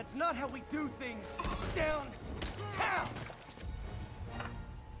 That's not how we do things. Down! Down!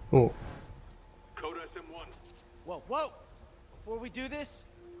 Oh. Code SM1. Whoa! Before we do this,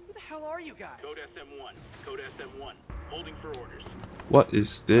 who the hell are you guys? Code SM1. Code SM1. Holding for orders. What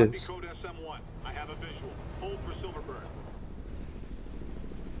is Copy this? Code SM1. I have a visual. Hold for Silverbird.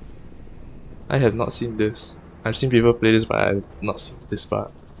 I have not seen this. I've seen people play this, but I have not seen this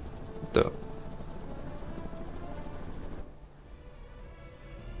part. The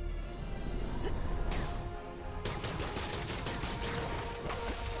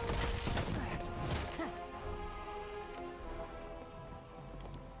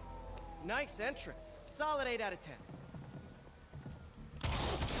Nice entrance. Solid 8 out of 10.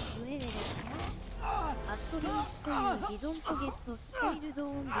 ウェレレアトリースという既存とゲストステイルド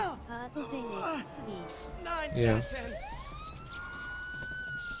オンでカートゼン X3 9 Yeah. out of 10.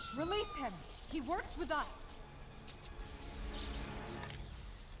 Release him! He works with us!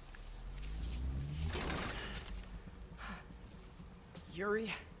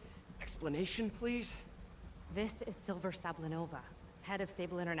 Yuri, explanation, please? This is Silver Sablinova, head of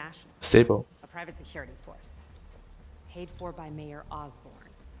Sable International, Sable. a private security force. Paid for by Mayor Osborne.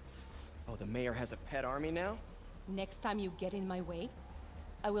 Oh, the mayor has a pet army now? Next time you get in my way,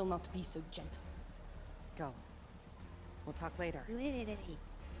 I will not be so gentle. Go. We'll talk later. ウェレレヒ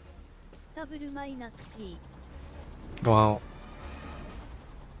スタブルマイナス T Wow.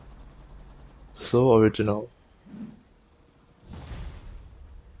 So original.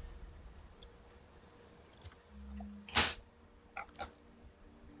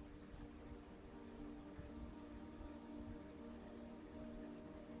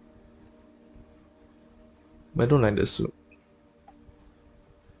 I don't like this suit.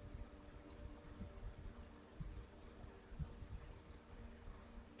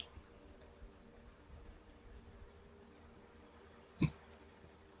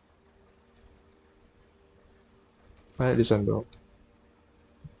 I like this one though.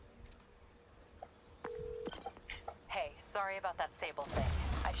 Hey, sorry about that Sable thing.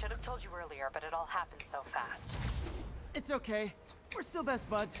 I should have told you earlier, but it all happened so fast. It's okay. We're still best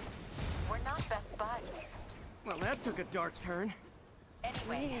buds. We're not best buds. Well, that took a dark turn.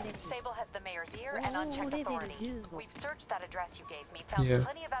 Anyway, Sable has the mayor's ear and unchecked authority. We've searched that address you gave me, found Yeah.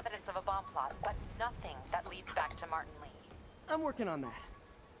 plenty of evidence of a bomb plot, but nothing that leads back to Martin Lee. I'm working on that.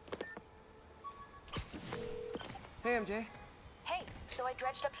 Hey, MJ. Hey, so I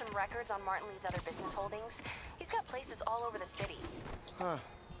dredged up some records on Martin Lee's other business holdings. He's got places all over the city. Huh.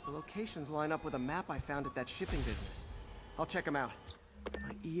 The locations line up with a map I found at that shipping business. I'll check them out.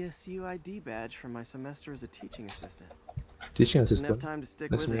 My ESU ID badge from my semester as a teaching assistant. Teaching Didn't have assistant. time to stick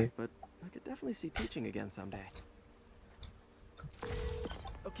That's with me. it, but I could definitely see teaching again someday.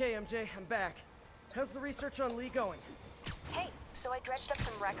 Okay, MJ, I'm back. How's the research on Lee going? Hey, so I dredged up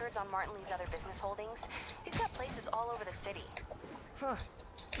some records on Martin Lee's other business holdings. He's got places all over the city. Huh.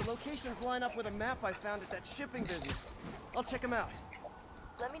 The locations line up with a map I found at that shipping business. I'll check them out.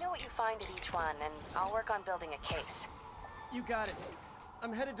 Let me know what you find at each one, and I'll work on building a case. You got it.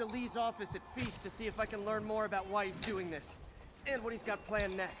 I'm headed to Lee's office at Feast to see if I can learn more about why he's doing this. And what he's got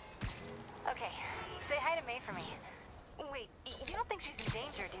planned next. Okay, say hi to May for me. Wait, you don't think she's in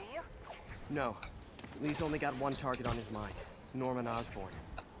danger, do you? No. Lee's only got one target on his mind. Norman Osborn.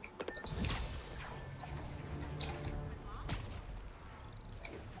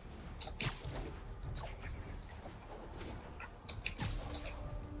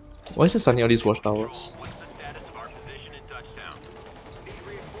 Why is there suddenly all these watchtowers? What's the status of our position in Touchdown? Need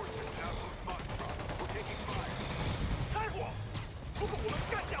reinforcements at Outpost Foxtrot. We're taking fire. 开火！如果我们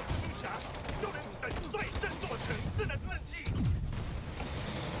干掉蜘蛛侠，就能粉碎这座城市的士气。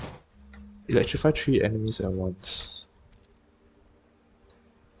 Electrify 3 enemies at once.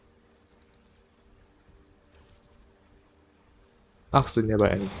 Ask the nearby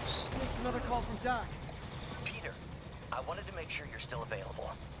enemies. Missed another call from Doc. Peter, I wanted to make sure you're still available.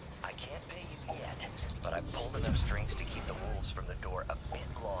 I can't pay you yet, but I've pulled enough strings to keep the wolves from the door a bit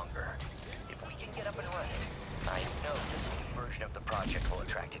longer. If we can get up and running, I know this new version of the project will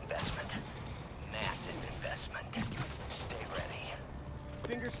attract investment. Massive investment. Stay ready.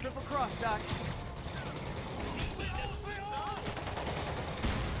 Fingers triple crossed, Doc.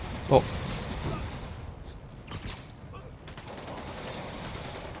 Oh.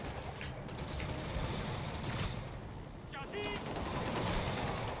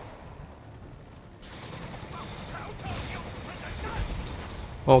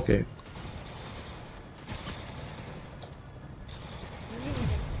 Okay.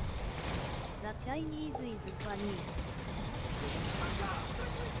 The Chinese is funny.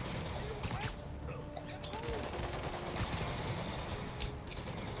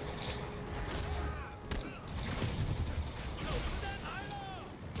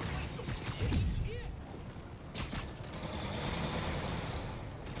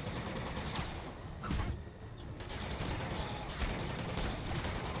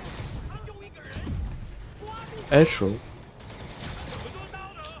 Actual.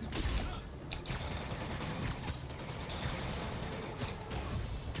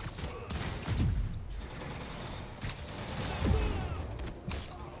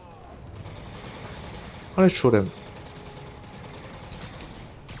 How do I throw them?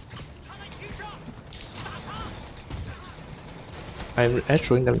 I'm air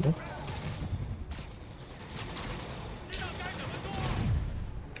throwing them now.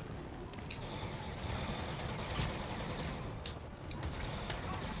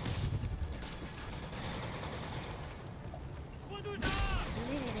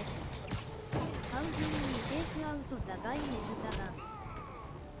 た第二歌が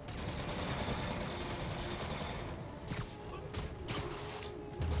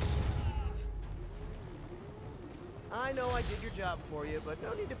I know I did your job for you, but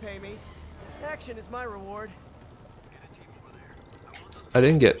no need to pay me. Action is my reward. I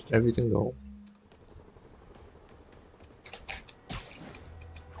didn't get everything though.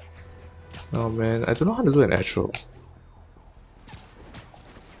 Oh man, I don't know how to do an actual.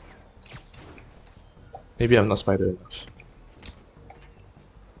 Maybe I'm not spider enough.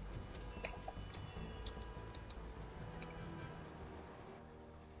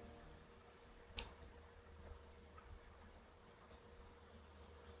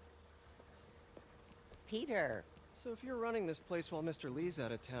 Peter. So if you're running this place while Mr. Lee's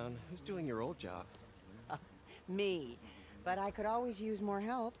out of town, who's doing your old job? Me. But I could always use more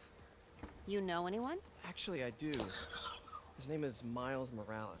help. You know anyone? Actually, I do. His name is Miles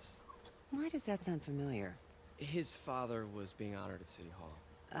Morales. Why does that sound familiar? His father was being honored at City Hall.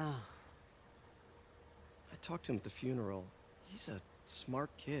 Oh. I talked to him at the funeral. He's a smart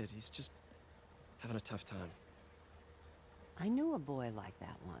kid. He's just having a tough time. I knew a boy like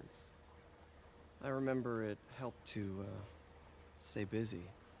that once. I remember it helped to, stay busy.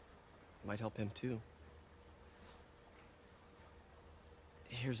 Might help him too.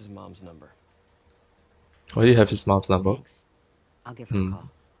 Here's his mom's number. Why do you have his mom's number? Thanks. I'll give her a call.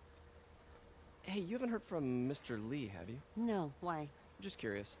 Hey, you haven't heard from Mr. Lee, have you? No, why? Just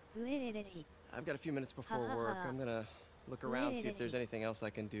curious. うえれれれ I've got a few minutes before work. I'm gonna look around, see if there's anything else I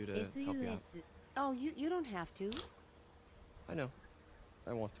can do to help you out. SUS Oh, you don't have to. I know.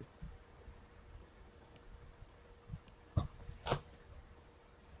 I want to.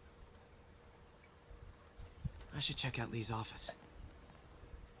 I should check out Lee's office.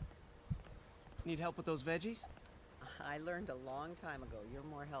 Need help with those veggies? I learned a long time ago you're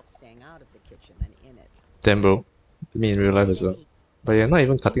more help staying out of the kitchen than in it. Damn bro. Me in real life as well. But you're not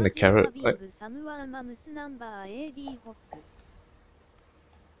even cutting the carrot, like サムワーマムスナンバー AD ホック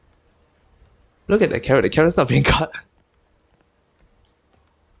look at that carrot, the carrot's not being cut.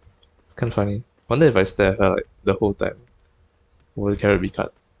 It's kinda funny. Wonder if I stare at her like the whole time. Will the carrot be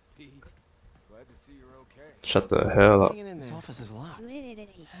cut? Pete, glad to see you're okay. Shut the hell up. Hanging in there. This office is locked. うえれれれ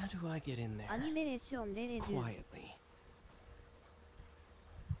How do I get in ア there? ニメレーションレレジュ Quietly.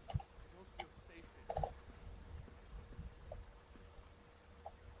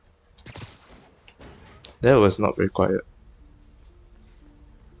 That was not very quiet.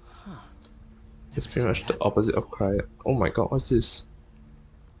 It's pretty much the opposite of quiet. Oh my god, what's this?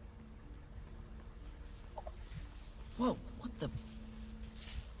 Whoa, what the?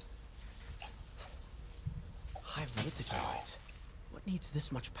 High voltage lines. What needs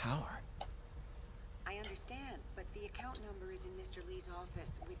this much power? I understand, but the account number is in Mr. Lee's office,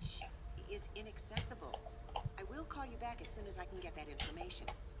 which is inaccessible. I will call you back as soon as I can get that information.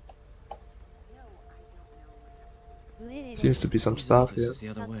 No, I don't know where. うえれれ Seems to be some Lee's stuff office here. is the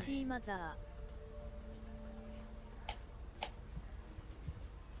other タク way. シーマザー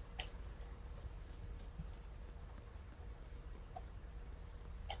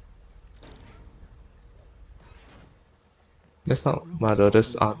That's not Room mother, is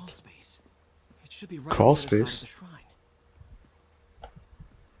that's off in the aunt. crawl space. It should be right Crawl on the other side of space? the shrine.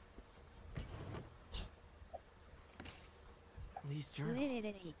 Lee's う journal. えれ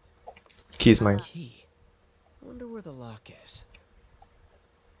れれ Key's mine. Key. I wonder where the lock is.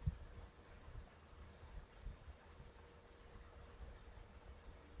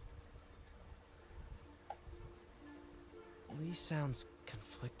 Lee sounds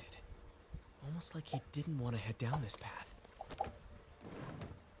conflicted. Almost like he didn't want to head down this path.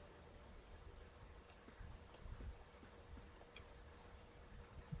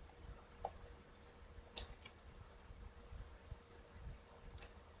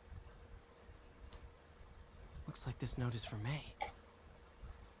 Looks like this note is for May.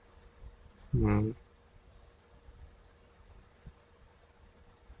 Hmm.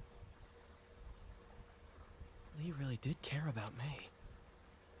 Lee really did care about May.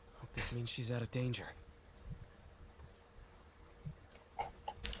 Hope this means she's out of danger.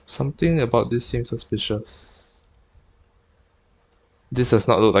 Something about this seems suspicious. This does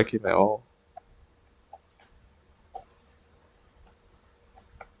not look like him at all.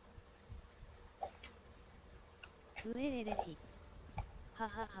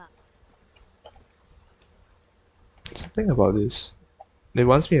 Something about this. It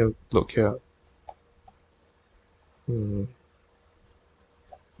wants me to look here. Hmm.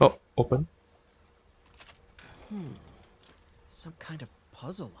 Oh, open. Some kind of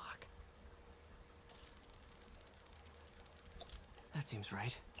puzzle lock. That seems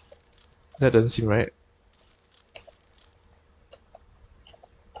right. That doesn't seem right.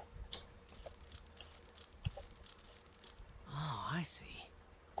 I see.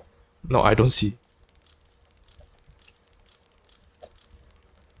 No, I don't see.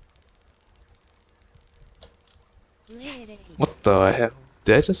 What the hell?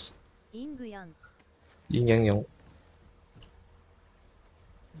 Did I just イングヤン yin yang yang?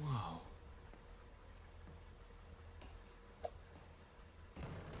 Whoa.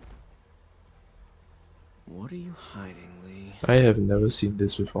 What are you hiding, Lee? I have never seen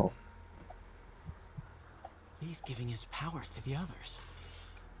this before. Lee's giving his powers to the others.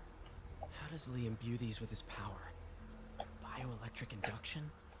 How does Lee imbue these with his power? Bioelectric induction?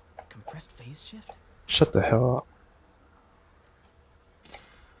 Compressed phase shift? Shut the hell up.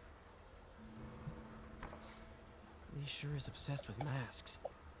 Lee sure is obsessed with masks.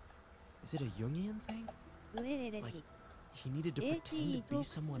 Is it a Jungian thing? ウエレレ Like, ヒ he needed to pretend to be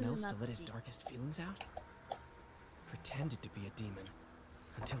someone else to let his darkest feelings out? Pretended to be a demon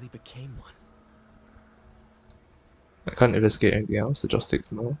until he became one. I can't investigate anything else. The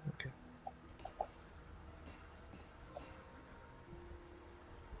joysticks, no. Okay.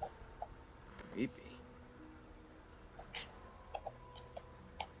 Creepy.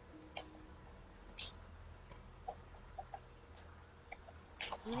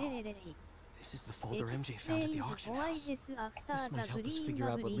 This is the folder MJ found at the auction house. This might help us figure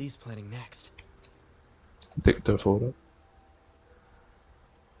out what Lee's planning next. Take the folder.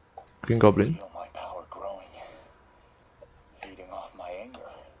 Green Goblin. Feel my power growing, feeding off my anger.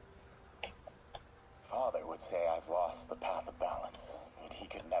 Father would say I've lost the path of balance, but he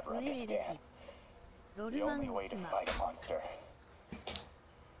could never understand. The only way to fight a monster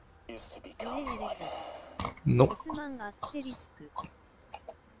is to become one. Nope. オスマンアステリスク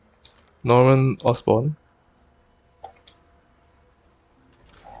Norman Osborn.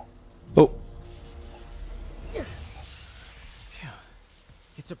 Oh. Phew.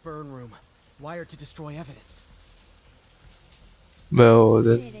 It's a burn room, wired to destroy evidence. Well,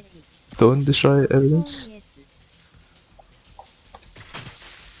 then don't destroy evidence.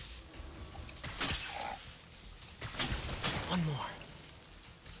 One more.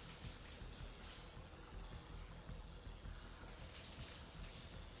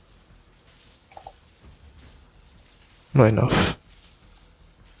 Not enough.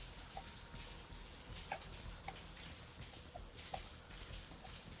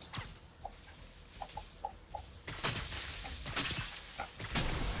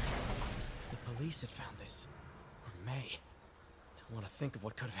 The police had found this. Or may. Don't want to think of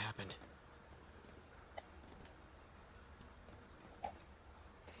what could have happened.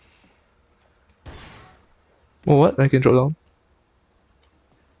 Oh, what? I can drop down?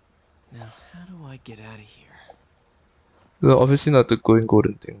 Now, how do I get out of here? No, obviously not the glowing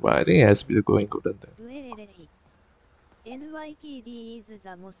golden thing, but I think it has to be the glowing golden thing. ウエレレヒ NYKD is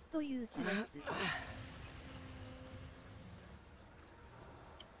the most useless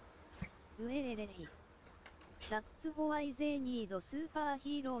ウエレレヒ That's why they need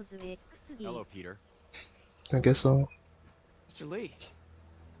superheroes XD Hello, Peter. I guess so. Mr. Lee.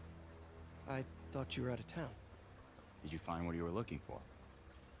 I thought you were out of town. Did you find what you were looking for?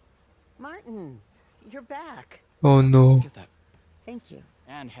 Martin, you're back. Oh no. Get that. Thank you.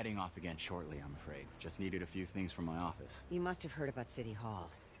 And heading off again shortly, I'm afraid. Just needed a few things from my office. You must have heard about City Hall.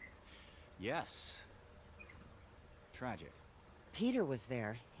 Yes. Tragic. Peter was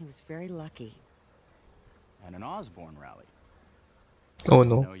there. He was very lucky. And an Osborne rally. Oh I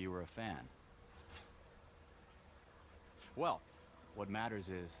no. know you were a fan. Well, what matters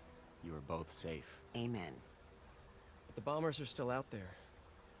is you are both safe. Amen. But the bombers are still out there.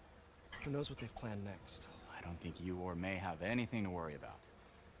 Who knows what they've planned next? I don't think you or May have anything to worry about.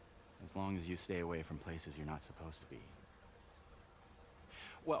 As long as you stay away from places you're not supposed to be.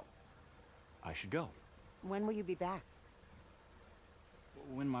 Well, I should go. When will you be back?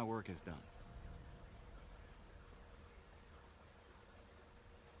 When my work is done.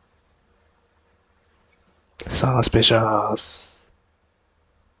 Suspicious.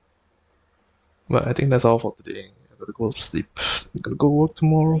 But I think that's all for today. I gotta go sleep. I gotta go work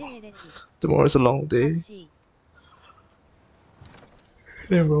tomorrow. Tomorrow is a long day.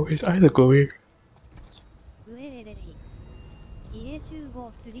 Never is either going. ウエレレヒ家集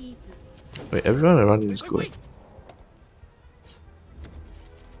合スリープ Wait, everyone around you is good.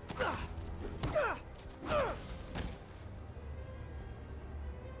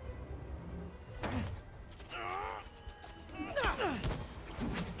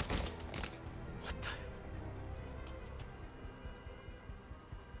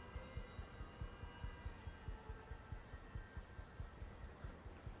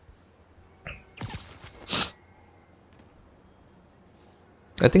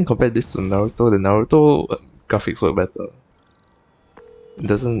 I think compared this to Naruto, the Naruto graphics were better. It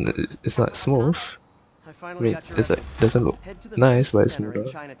doesn't. It's not smooth. I I finally mean, got your it's like evidence. doesn't look Head to the nice, but it's Center in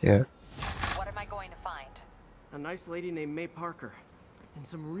smoother. Chinatown. Yeah. What am I going to find? A nice lady named May Parker. And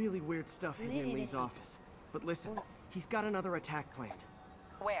some really weird stuff hidden in Lee's office. But listen, he's got another attack planned.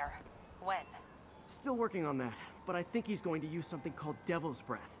 Where? When? Still working on that, but I think he's going to use something called Devil's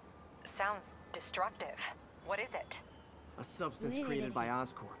Breath. Sounds destructive. What is it? A substance created by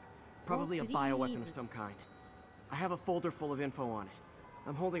Oscorp. Probably a bioweapon of some kind. I have a folder full of info on it.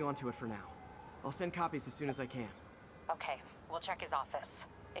 I'm holding on to it for now. I'll send copies as soon as I can. Okay, we'll check his office.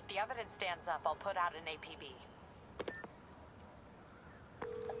 If the evidence stands up, I'll put out an APB.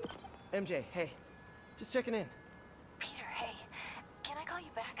 MJ, hey. Just checking in. Peter, hey. Can I call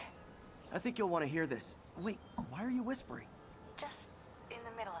you back? I think you'll want to hear this. Wait, why are you whispering? Just in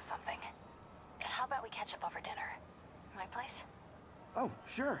the middle of something. How about we catch up over dinner? My place? Oh,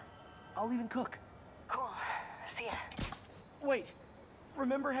 sure. I'll even cook. Cool. See ya. Wait.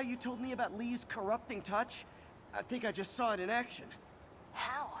 Remember how you told me about Lee's corrupting touch? I think I just saw it in action.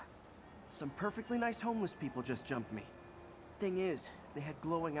 How? Some perfectly nice homeless people just jumped me. Thing is, they had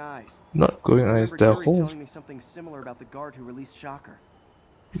glowing eyes. Not glowing I eyes. remember Gary telling me something similar about the guard who released Shocker.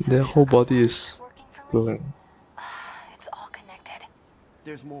 Their whole body is glowing. It's all connected.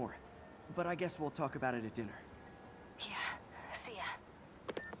 There's more, but I guess we'll talk about it at dinner. Yeah. See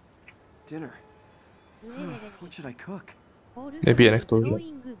ya. Dinner? What should I cook? Maybe an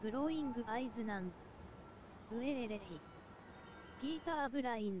explosion.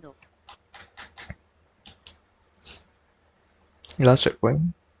 Last checkpoint?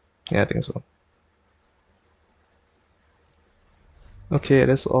 Yeah, I think so. Okay,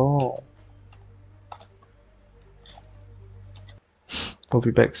 that's all. We'll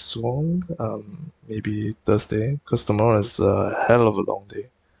be back soon, maybe Thursday, because tomorrow is a hell of a long day.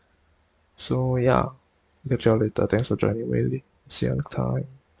 So yeah, catch y'all later. Thanks for joining, Whaley. See you next time.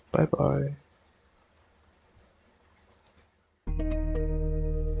 Bye bye.